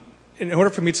in order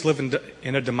for me to live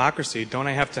in a democracy, don't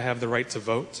I have to have the right to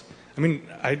vote? I mean,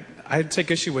 I take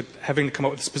issue with having to come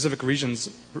up with specific reasons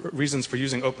for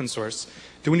using open source.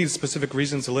 Do we need specific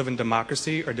reasons to live in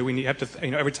democracy, or do we have to,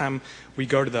 every time we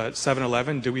go to the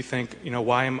 7-Eleven, do we think,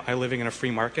 why am I living in a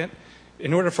free market?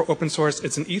 In order for open source,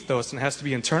 it's an ethos and it has to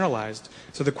be internalized.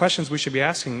 So the questions we should be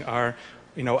asking are,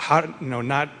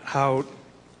 not how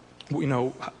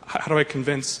do I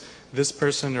convince this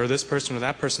person or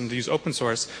that person to use open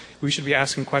source? We should be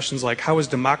asking questions like, how is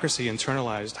democracy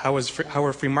internalized? How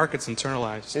are free markets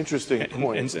internalized? Interesting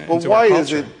point. Well, why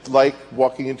is it like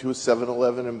walking into a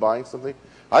 7-Eleven and buying something?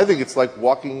 I think it's like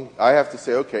I have to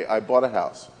say, okay, I bought a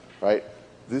house, right?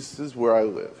 This is where I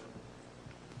live.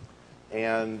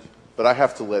 But I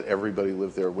have to let everybody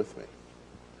live there with me.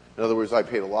 In other words, I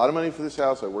paid a lot of money for this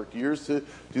house. I worked years to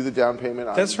do the down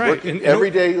payment. That's right. Every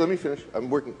day, let me finish. I'm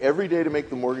working every day to make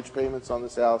the mortgage payments on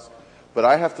this house, but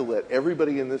I have to let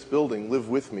everybody in this building live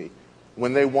with me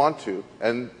when they want to,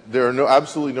 and there are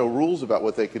absolutely no rules about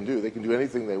what they can do. They can do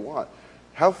anything they want.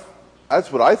 That's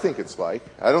what I think it's like.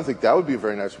 I don't think that would be a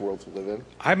very nice world to live in.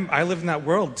 I live in that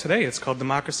world today. It's called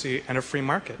democracy and a free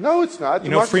market. No, it's not.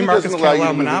 Free markets can't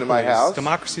allow monopolies.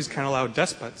 Democracies can't allow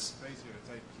despots.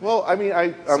 Well, I mean,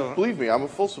 believe me, I'm a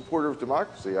full supporter of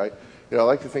democracy. I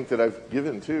like to think that I've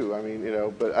given too. I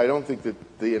mean, but I don't think that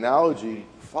the analogy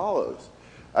follows.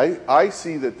 I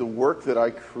see that the work that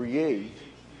I create,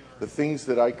 the things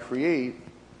that I create,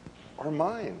 are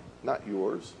mine, not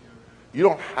yours. You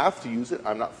don't have to use it.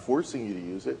 I'm not forcing you to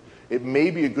use it. It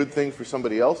may be a good thing for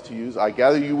somebody else to use. I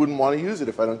gather you wouldn't want to use it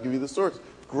if I don't give you the source.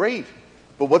 Great.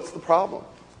 But what's the problem?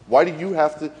 Why do you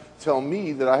have to tell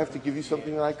me that I have to give you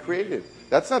something that I created?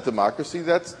 That's not democracy.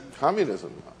 That's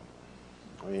communism.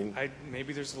 I mean,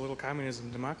 maybe there's a little communism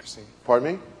in democracy.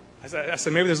 Pardon me? I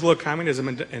said maybe there's a little communism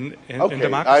in okay,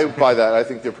 democracy. I buy that. I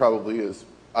think there probably is.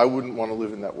 I wouldn't want to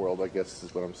live in that world, I guess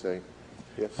is what I'm saying.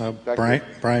 Yes.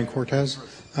 Brian Cortez.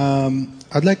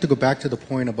 I'd like to go back to the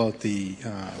point about the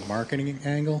marketing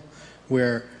angle,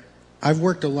 where I've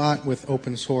worked a lot with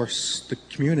open source, the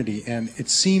community, and it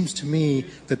seems to me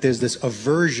that there's this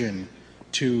aversion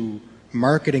to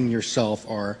marketing yourself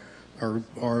or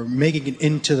making it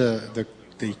into the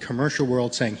commercial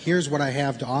world, saying, here's what I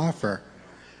have to offer,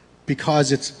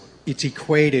 because it's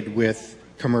equated with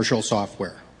commercial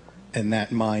software and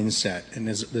that mindset. And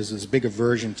there's this big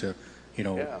aversion to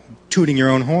tooting your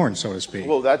own horn, so to speak.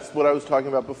 Well, that's what I was talking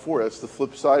about before. That's the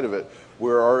flip side of it,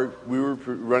 where we were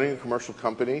running a commercial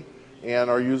company, and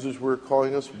our users were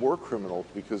calling us war criminals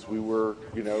because we were,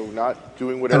 not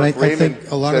doing whatever Raymond said we should do. And I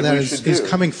think a lot of that is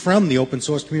coming from the open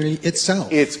source community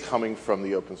itself. It's coming from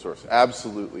the open source.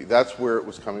 Absolutely. That's where it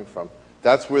was coming from.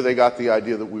 That's where they got the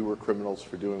idea that we were criminals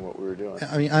for doing what we were doing.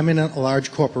 I mean, I'm in a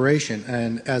large corporation,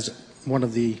 and as one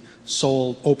of the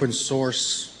sole open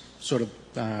source sort of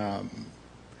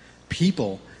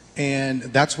people, and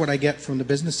that's what I get from the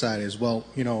business side is, well,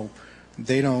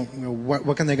 they don't,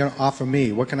 what can they going to offer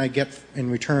me? What can I get in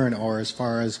return? Or as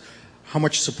far as how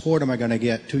much support am I going to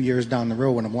get 2 years down the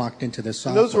road when I'm locked into this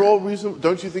software? And those are all reasonable.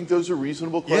 Don't you think those are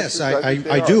reasonable questions? Yes,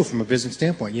 I do from a business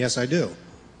standpoint. Yes, I do.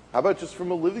 How about just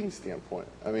from a living standpoint?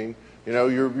 I mean,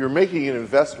 you're making an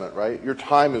investment, right? Your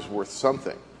time is worth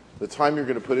something. The time you're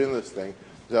going to put in this thing.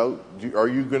 So are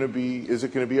you going to be, is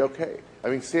it going to be okay? I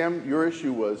mean, Sam, your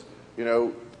issue was, you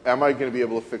know, am I going to be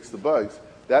able to fix the bugs?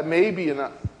 That may be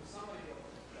enough.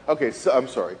 Okay, so, I'm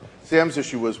sorry. Sam's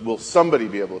issue was, will somebody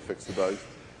be able to fix the bugs?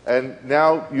 And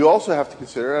now you also have to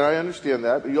consider, and I understand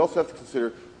that, but you also have to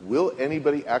consider, will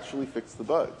anybody actually fix the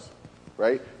bugs?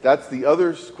 Right? That's the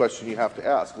other question you have to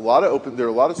ask. There are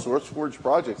a lot of SourceForge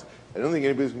projects. I don't think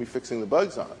anybody's going to be fixing the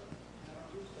bugs on it.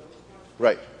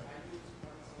 Right.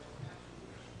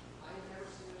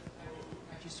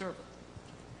 Apache server.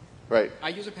 Right. I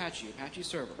use Apache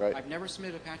server. Right. I've never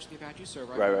submitted Apache to the Apache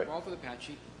server. I've Right, been right. involved with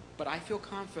Apache, but I feel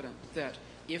confident that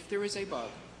if there is a bug,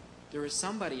 there is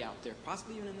somebody out there,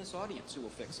 possibly even in this audience, who will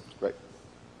fix it. Right.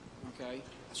 Okay?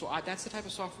 So that's the type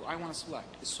of software I want to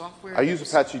select. Is software I use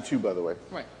Apache too, by the way.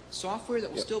 Right. Software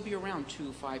that will still be around 2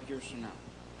 to 5 years from now.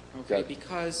 Okay?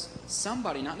 Because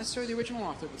somebody, not necessarily the original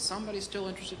author, but somebody's still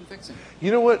interested in fixing it.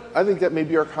 You know what? I think that may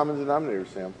be our common denominator,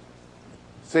 Sam.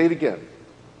 Say it again.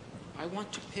 I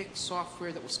want to pick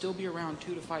software that will still be around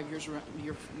 2 to 5 years from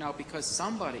now because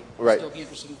somebody will Right. still be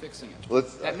interested in fixing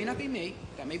it. That may not be me.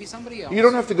 That may be somebody else. You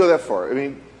don't have to go that far. I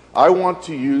mean, I want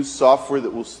to use software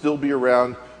that will still be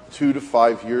around 2 to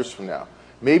 5 years from now.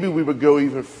 Maybe we would go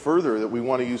even further, that we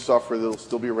want to use software that will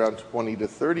still be around 20 to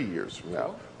 30 years from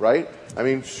now, right? I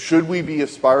mean, should we be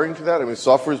aspiring to that? I mean,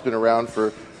 software's been around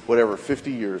for, whatever,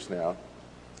 50 years now,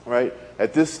 right?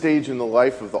 At this stage in the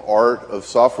life of the art of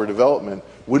software development,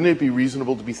 wouldn't it be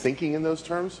reasonable to be thinking in those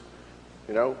terms?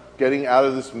 You know, getting out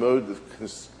of this mode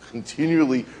of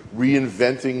continually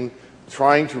reinventing,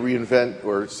 trying to reinvent,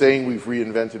 or saying we've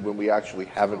reinvented when we actually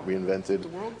haven't reinvented. The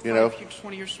world 5 to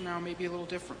 20 years from now may be a little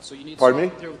different. So you need. Pardon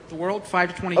me? The world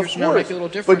 5 to 20 years from now might be a little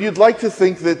different. But you'd like to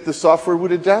think that the software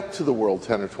would adapt to the world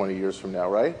 10 or 20 years from now,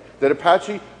 right? That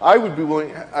Apache, I would be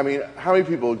willing, I mean, how many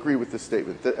people agree with this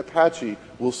statement? That Apache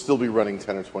will still be running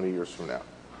 10 or 20 years from now?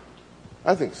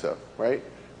 I think so, right?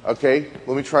 Okay,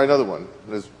 let me try another one.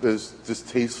 As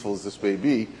distasteful as this may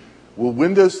be, will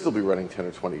Windows still be running 10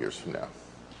 or 20 years from now?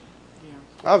 Yeah.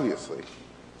 Obviously.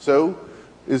 So,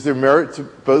 is there merit to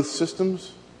both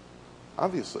systems?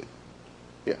 Obviously.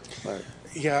 Yeah. All right.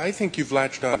 Yeah, I think you've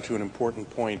latched on to an important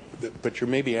point, but you're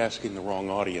maybe asking the wrong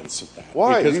audience of that.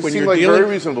 Why? Because You when seem you're like dealing,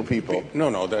 very reasonable people. No,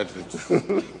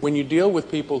 when you deal with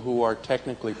people who are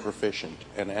technically proficient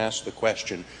and ask the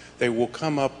question, they will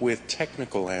come up with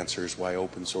technical answers why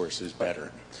open source is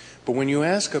better. But when you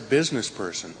ask a business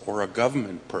person or a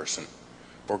government person,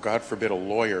 or God forbid a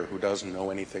lawyer who doesn't know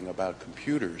anything about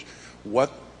computers,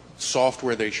 what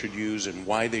software they should use and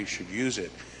why they should use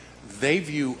it, they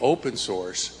view open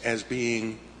source as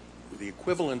being the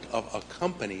equivalent of a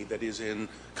company that is in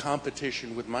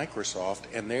competition with Microsoft,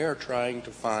 and they are trying to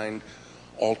find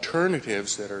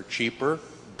alternatives that are cheaper,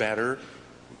 better,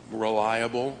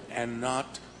 reliable, and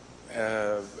not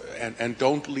and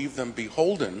don't leave them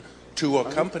beholden to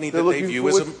a company that they view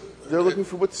as a. They're looking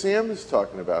for what Sam is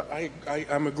talking about.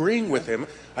 I'm agreeing with him.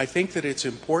 I think that it's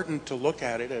important to look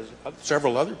at it, as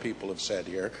several other people have said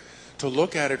here, to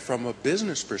look at it from a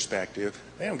business perspective.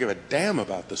 They don't give a damn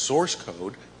about the source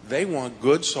code. They want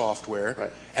good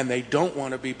software, and they don't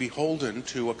want to be beholden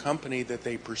to a company that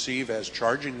they perceive as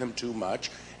charging them too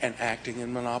much and acting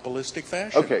in monopolistic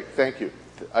fashion. Okay, thank you.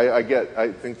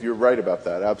 I think you're right about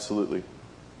that, absolutely.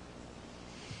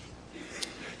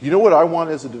 You know what I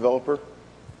want as a developer?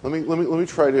 Let me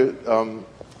try to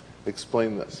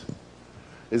explain this.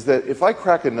 Is that if I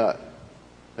crack a nut,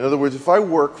 in other words, if I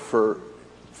work for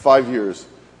 5 years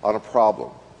on a problem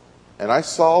and I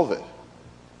solve it,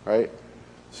 right?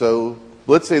 So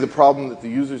let's say the problem that the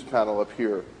users panel up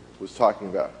here was talking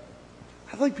about.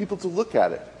 I'd like people to look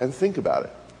at it and think about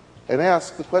it and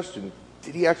ask the question,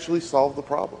 did he actually solve the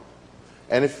problem?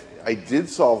 And if I did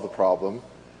solve the problem,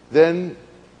 then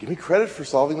give me credit for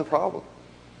solving the problem.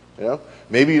 You know,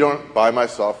 maybe you don't buy my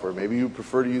software. Maybe you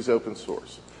prefer to use open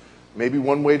source. Maybe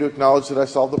one way to acknowledge that I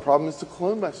solved the problem is to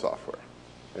clone my software.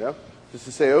 You know, just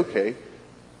to say, okay,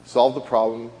 solve the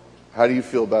problem. How do you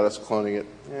feel about us cloning it?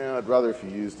 Yeah, I'd rather if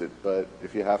you used it, but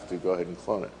if you have to, go ahead and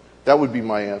clone it. That would be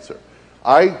my answer.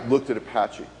 I looked at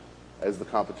Apache as the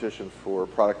competition for a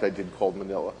product I did called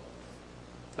Manila.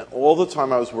 And all the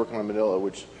time I was working on Manila,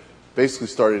 which basically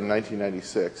started in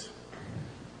 1996,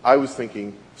 I was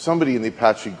thinking somebody in the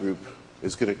Apache group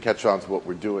is going to catch on to what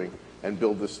we're doing and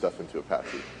build this stuff into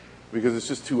Apache. Because it's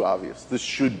just too obvious. This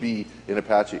should be in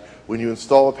Apache. When you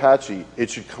install Apache,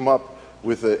 it should come up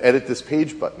with an edit this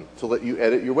page button to let you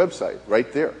edit your website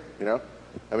right there, you know?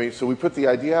 I mean, so we put the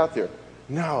idea out there.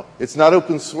 No, it's not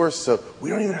open source, so we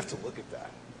don't even have to look at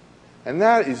that. And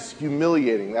that is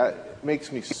humiliating. That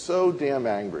makes me so damn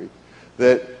angry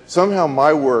that somehow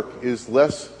my work is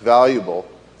less valuable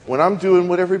when I'm doing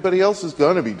what everybody else is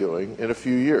going to be doing in a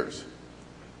few years.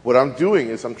 What I'm doing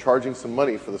is I'm charging some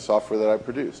money for the software that I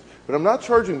produced. But I'm not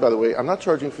charging, by the way, I'm not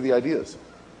charging for the ideas.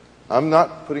 I'm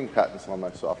not putting patents on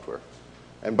my software.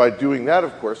 And by doing that,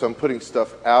 of course, I'm putting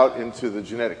stuff out into the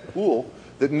genetic pool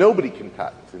that nobody can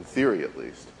patent, in theory at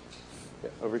least. Yeah,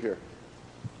 over here.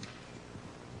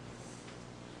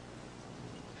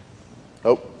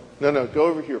 Oh, no, go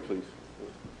over here, please.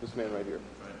 This man right here.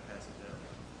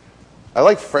 I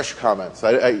like fresh comments.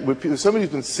 Somebody's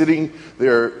been sitting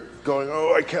there going,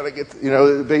 oh, I can't get,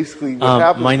 basically what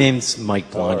happens. My name's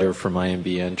Mike Blonder from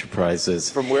IMB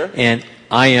Enterprises. From where? And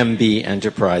IMB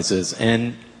Enterprises.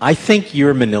 And I think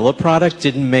your Manila product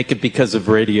didn't make it because of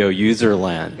Radio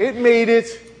Userland. It made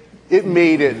it. It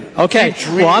made it. Okay.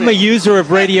 Well, I'm a user of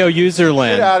Radio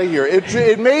Userland. Get out of here.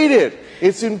 It made it.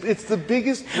 It's the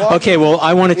biggest. Okay. Well,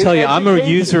 I want to tell you, I'm a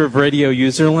user of Radio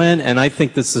Userland, and I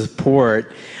think the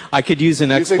support. I could use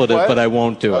an expletive, but I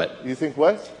won't do it. You think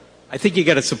what? I think you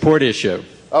got a support issue.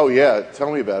 Oh yeah,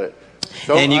 tell me about it.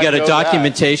 And you got a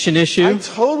documentation issue? I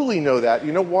totally know that.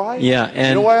 You know why? Yeah, and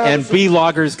you know why and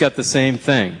B-Logger's got the same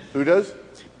thing. Who does?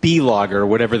 B-Logger,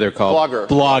 whatever they're called.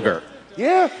 Blogger.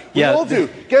 Yeah, we all do.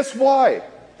 Guess why?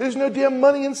 There's no damn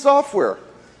money in software.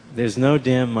 There's no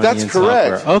damn money That's in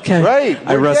correct. software. Okay. Right.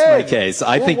 I rest my case.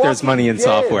 I think there's money in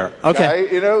software.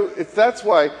 Okay. Guy. That's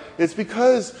why. It's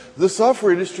because the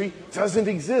software industry doesn't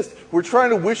exist. We're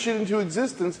trying to wish it into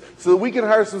existence so that we can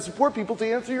hire some support people to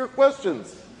answer your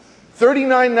questions.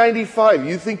 $39.95.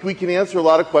 You think we can answer a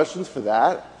lot of questions for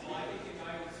that?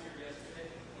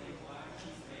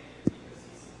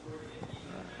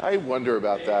 I wonder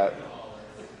about that.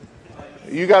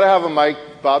 You got to have a mic.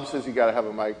 Bob says you got to have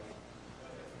a mic.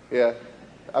 Yeah.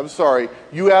 I'm sorry.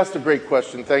 You asked a great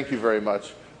question. Thank you very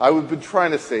much. I've been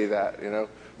trying to say that,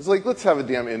 It's like, let's have a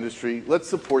damn industry. Let's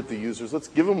support the users. Let's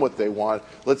give them what they want.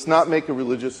 Let's not make a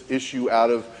religious issue out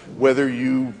of whether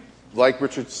you like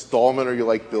Richard Stallman or you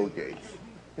like Bill Gates.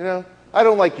 I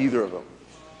don't like either of them.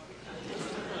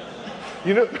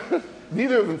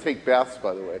 Neither of them take baths,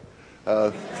 by the way.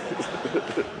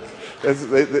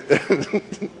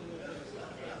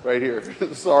 Right here.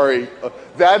 Sorry.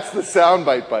 That's the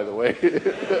soundbite, by the way.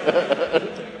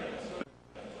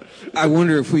 I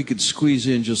wonder if we could squeeze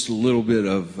in just a little bit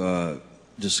of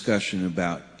discussion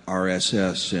about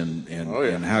RSS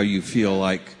and how you feel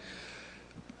like,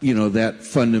 that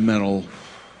fundamental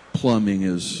plumbing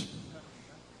is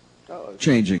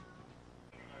changing.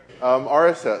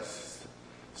 RSS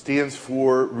stands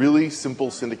for really simple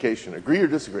syndication. Agree or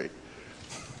disagree?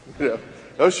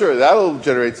 Oh, sure, that'll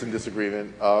generate some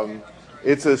disagreement.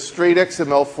 It's a straight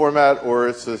XML format or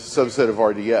it's a subset of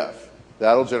RDF.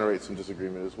 That'll generate some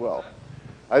disagreement as well.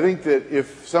 I think that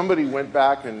if somebody went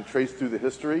back and traced through the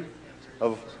history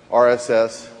of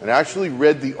RSS and actually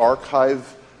read the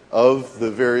archive of the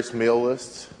various mail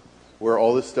lists where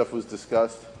all this stuff was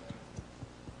discussed,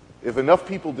 if enough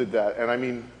people did that, and I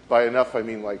mean by enough I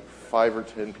mean like 5 or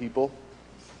 10 people,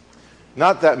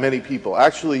 not that many people,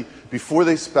 actually, before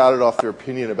they spouted off their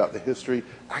opinion about the history,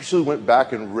 actually went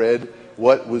back and read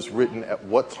what was written at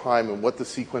what time and what the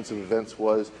sequence of events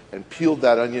was and peeled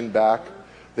that onion back.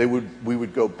 We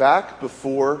would go back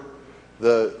before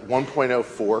the 1.0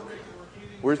 fork.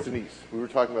 Where's Denise? We were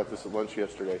talking about this at lunch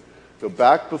yesterday. Go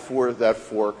back before that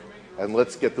fork and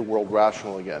let's get the world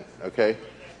rational again, okay?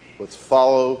 Let's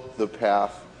follow the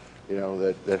path,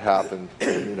 that happened,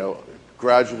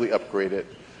 gradually upgrade it.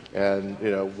 And,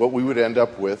 what we would end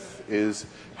up with is,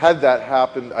 had that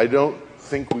happened, I don't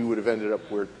think we would have ended up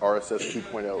where RSS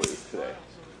 2.0 is today.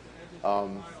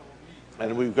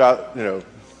 And we've got,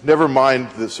 never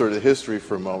mind the sort of history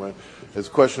for a moment. It's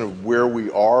a question of where we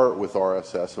are with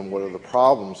RSS and what are the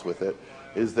problems with it.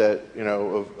 Is that,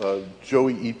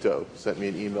 Joey Ito sent me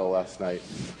an email last night,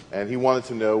 and he wanted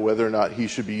to know whether or not he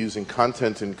should be using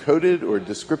content encoded or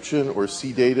description or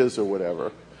CDatas or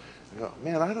whatever. I go,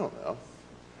 man, I don't know.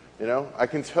 I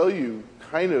can tell you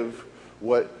kind of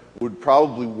what would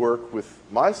probably work with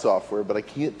my software, but I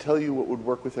can't tell you what would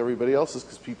work with everybody else's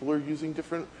because people are using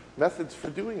different methods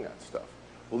for doing that stuff.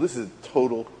 Well, this is a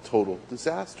total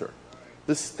disaster.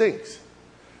 This stinks.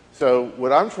 So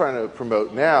what I'm trying to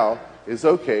promote now is,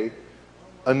 okay,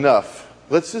 enough.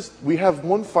 We have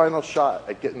one final shot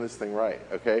at getting this thing right,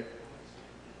 okay?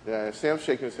 Yeah, Sam's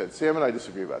shaking his head. Sam and I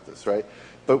disagree about this, right?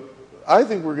 But I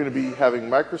think we're going to be having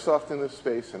Microsoft in this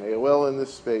space and AOL in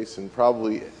this space and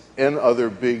probably N other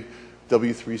big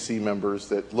W3C members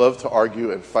that love to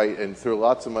argue and fight and throw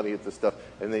lots of money at this stuff,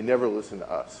 and they never listen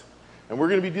to us. And we're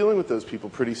going to be dealing with those people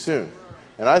pretty soon.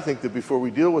 And I think that before we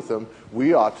deal with them,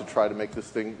 we ought to try to make this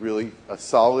thing really a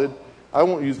solid I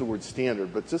won't use the word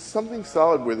standard, but just something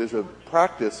solid where there's a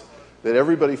practice that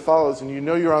everybody follows, and you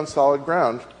know you're on solid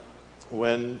ground.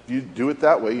 When you do it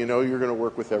that way, you know you're going to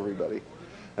work with everybody.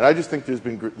 And I just think there's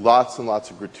been lots and lots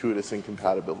of gratuitous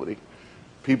incompatibility.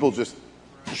 People just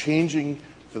changing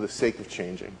for the sake of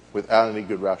changing without any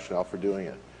good rationale for doing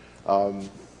it.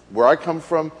 Where I come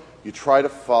from, you try to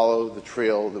follow the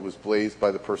trail that was blazed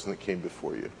by the person that came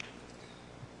before you.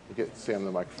 Get Sam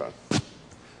the microphone.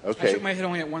 Okay. I shook my head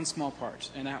only at one small part,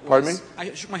 and that was... Pardon me?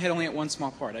 I shook my head only at one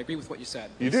small part. I agree with what you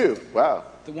said. You do? Wow.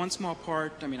 The one small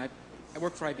part, I mean, I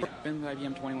work for IBM. I've been with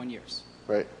IBM 21 years.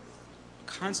 Right.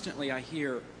 Constantly I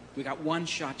hear, we got one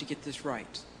shot to get this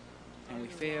right, and we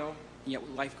fail, and yet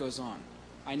life goes on.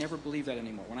 I never believe that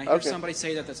anymore. When I hear somebody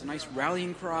say that, that's a nice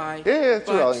rallying cry. Yeah, it's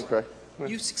a rallying cry. Yeah.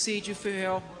 You succeed, you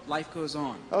fail, life goes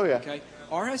on. Oh, yeah. Okay?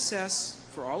 RSS,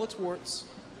 for all its warts,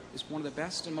 is one of the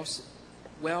best and most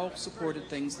well-supported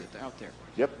things that's out there.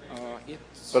 Yep.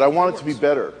 But I want it to be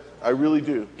better. I really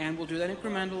do. And we'll do that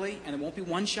incrementally, and it won't be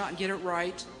one shot and get it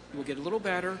right. We'll get a little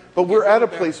better. But we're at a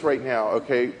place right now,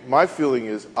 okay, my feeling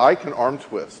is I can arm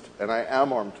twist, and I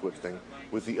am arm twisting,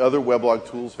 with the other weblog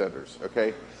tools vendors,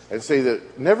 okay, and say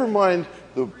that never mind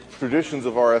the traditions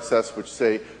of RSS which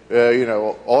say, you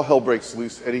know, all hell breaks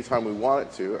loose anytime we want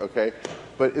it to, okay,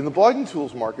 but in the blogging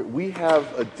tools market, we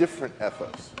have a different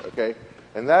ethos, okay,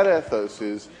 and that ethos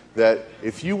is that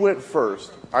if you went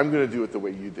first, I'm going to do it the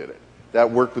way you did it. That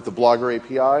worked with the Blogger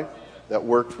API, that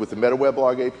worked with the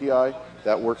MetaWeblog API,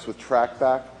 that works with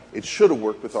TrackBack. It should have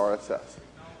worked with RSS.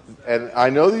 And I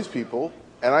know these people,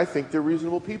 and I think they're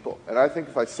reasonable people. And I think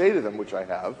if I say to them, which I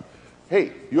have,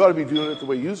 hey, you ought to be doing it the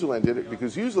way Userland did it,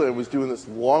 because Userland was doing this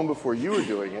long before you were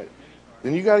doing it,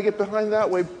 then you got to get behind that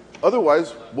way.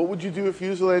 Otherwise, what would you do if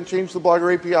Userland changed the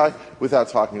Blogger API without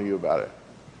talking to you about it?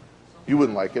 You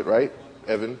wouldn't like it, right,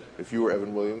 Evan? If you were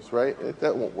Evan Williams, right?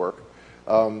 That won't work.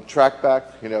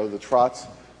 TrackBack, you know, the Trots,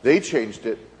 they changed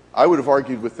it. I would have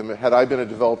argued with them. Had I been a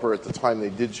developer at the time they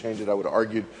did change it, I would have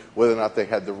argued whether or not they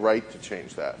had the right to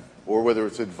change that or whether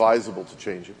it's advisable to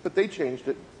change it. But they changed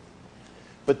it.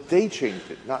 But they changed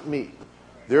it, not me.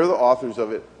 They're the authors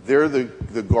of it. They're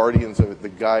the guardians of it, the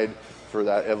guide for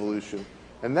that evolution.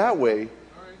 And that way,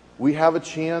 we have a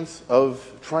chance of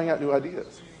trying out new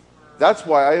ideas. That's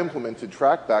why I implemented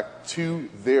TrackBack to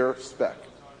their spec.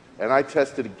 And I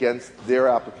tested against their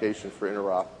application for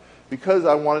interop, because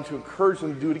I wanted to encourage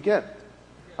them to do it again.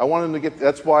 I wanted them to get,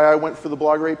 that's why I went for the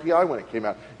Blogger API when it came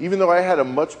out, even though I had a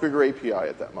much bigger API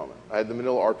at that moment. I had the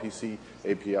Manila RPC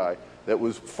API that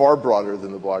was far broader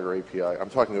than the Blogger API. I'm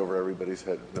talking over everybody's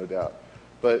head, no doubt.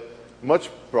 But much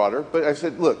broader. But I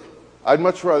said, look, I'd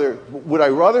much rather, would I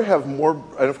rather have more,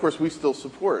 and of course we still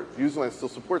support, Userland still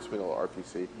supports Manila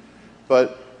RPC,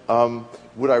 but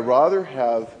would I rather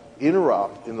have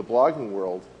interop in the blogging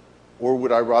world, or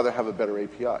would I rather have a better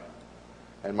API?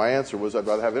 And my answer was I'd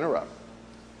rather have interop.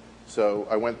 So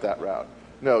I went that route.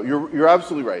 No, you're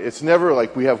absolutely right. It's never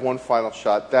like we have one final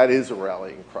shot. That is a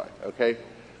rallying cry, okay?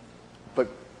 But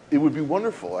it would be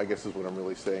wonderful, I guess is what I'm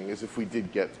really saying, is if we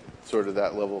did get sort of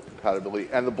that level of compatibility.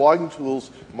 And the blogging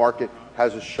tools market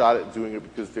has a shot at doing it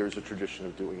because there's a tradition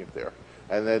of doing it there.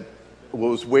 And then what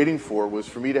I was waiting for was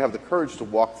for me to have the courage to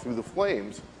walk through the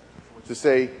flames to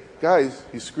say, guys,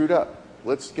 you screwed up.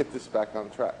 Let's get this back on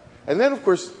track. And then, of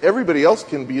course, everybody else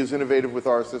can be as innovative with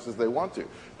RSS as they want to.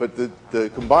 But the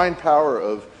combined power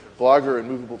of Blogger and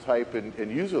Movable Type and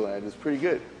Userland is pretty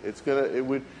good.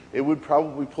 It would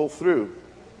probably pull through.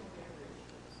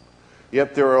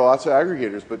 Yep, there are lots of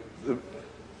aggregators, but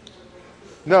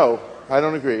no, I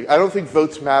don't agree. I don't think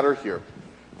votes matter here.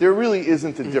 There really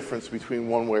isn't a difference between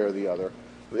one way or the other.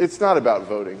 It's not about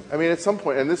voting. I mean, at some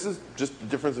point, and this is just a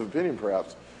difference of opinion,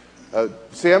 perhaps.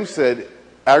 Sam said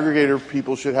aggregator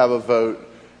people should have a vote.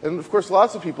 And, of course,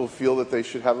 lots of people feel that they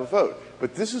should have a vote.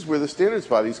 But this is where the standards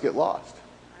bodies get lost.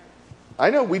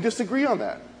 I know, we disagree on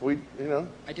that.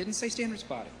 I didn't say standards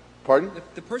body. Pardon?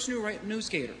 The person who writes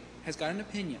NewsGator has got an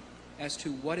opinion as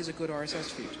to what is a good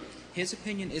RSS feed. His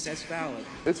opinion is as valid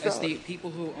as the people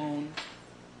who own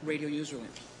Radio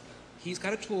Userland. He's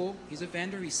got a tool, he's a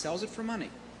vendor, he sells it for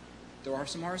money. There are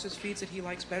some RSS feeds that he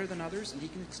likes better than others, and he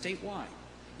can state why.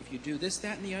 If you do this,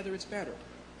 that, and the other, it's better.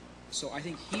 So I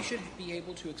think he should be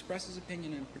able to express his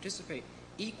opinion and participate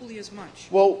equally as much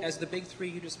as the big three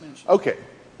you just mentioned. Okay.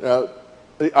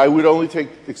 I would only take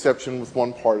exception with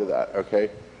one part of that, okay?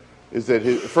 Is that,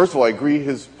 first of all, I agree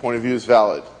his point of view is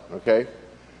valid, okay?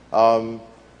 And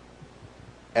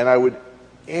I would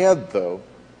add, though,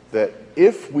 that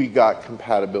if we got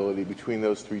compatibility between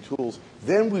those three tools,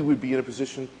 then we would be in a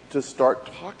position to start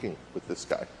talking with this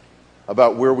guy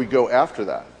about where we go after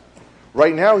that.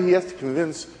 Right now, he has to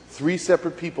convince 3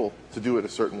 separate people to do it a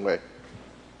certain way.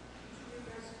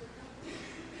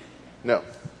 No.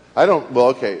 I don't, well,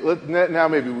 okay. Now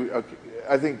maybe okay.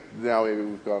 I think now maybe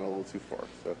we've gone a little too far.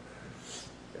 So,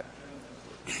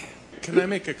 yeah. Can I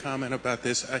make a comment about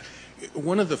this?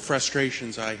 One of the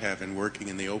frustrations I have in working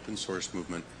in the open source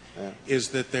movement is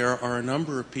that there are a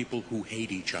number of people who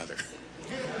hate each other.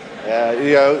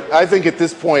 You know, I think at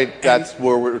this point that's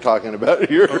where we're talking about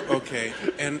here. Okay,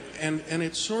 and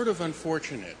it's sort of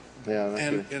unfortunate. Yeah,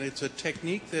 and it's a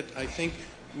technique that I think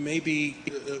maybe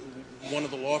one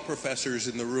of the law professors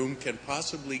in the room can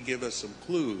possibly give us some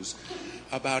clues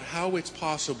about how it's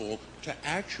possible to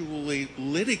actually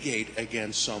litigate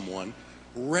against someone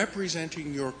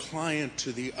representing your client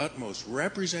to the utmost,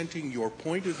 representing your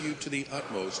point of view to the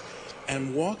utmost,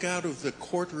 and walk out of the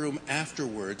courtroom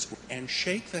afterwards and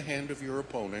shake the hand of your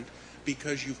opponent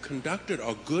because you've conducted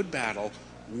a good battle.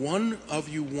 One of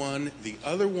you won, the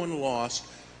other one lost,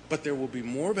 but there will be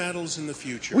more battles in the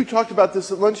future. We talked about this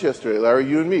at lunch yesterday, Larry,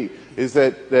 you and me, is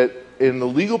that in the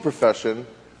legal profession,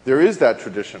 there is that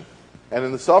tradition. And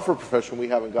in the software profession, we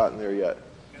haven't gotten there yet.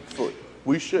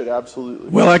 We should, absolutely.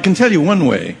 Well, I can tell you one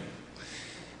way.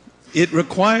 It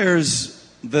requires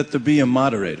that there be a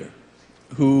moderator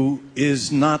who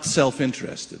is not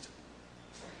self-interested.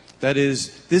 That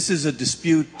is, this is a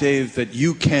dispute, Dave, that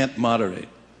you can't moderate.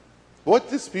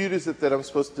 What dispute is it that I'm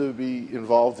supposed to be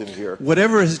involved in here?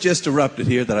 Whatever has just erupted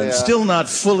here that I'm still not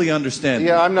fully understanding.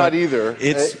 Yeah, I'm not either.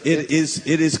 It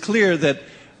is clear that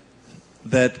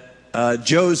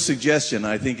Joe's suggestion,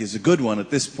 I think, is a good one at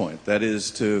this point. That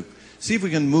is to see if we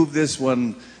can move this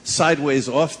one sideways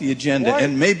off the agenda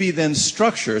and maybe then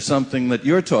structure something that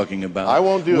you're talking about. I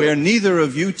won't do where it. Neither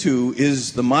of you two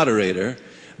is the moderator,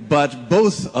 but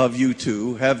both of you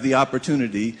two have the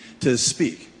opportunity to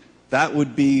speak. That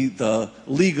would be the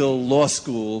legal law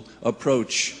school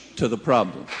approach to the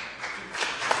problem.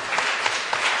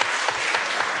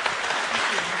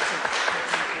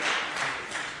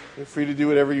 You're free to do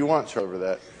whatever you want over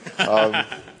that.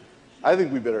 I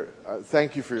think we better,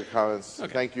 thank you for your comments.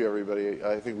 Okay. Thank you, everybody.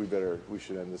 I think we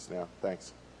should end this now.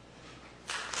 Thanks.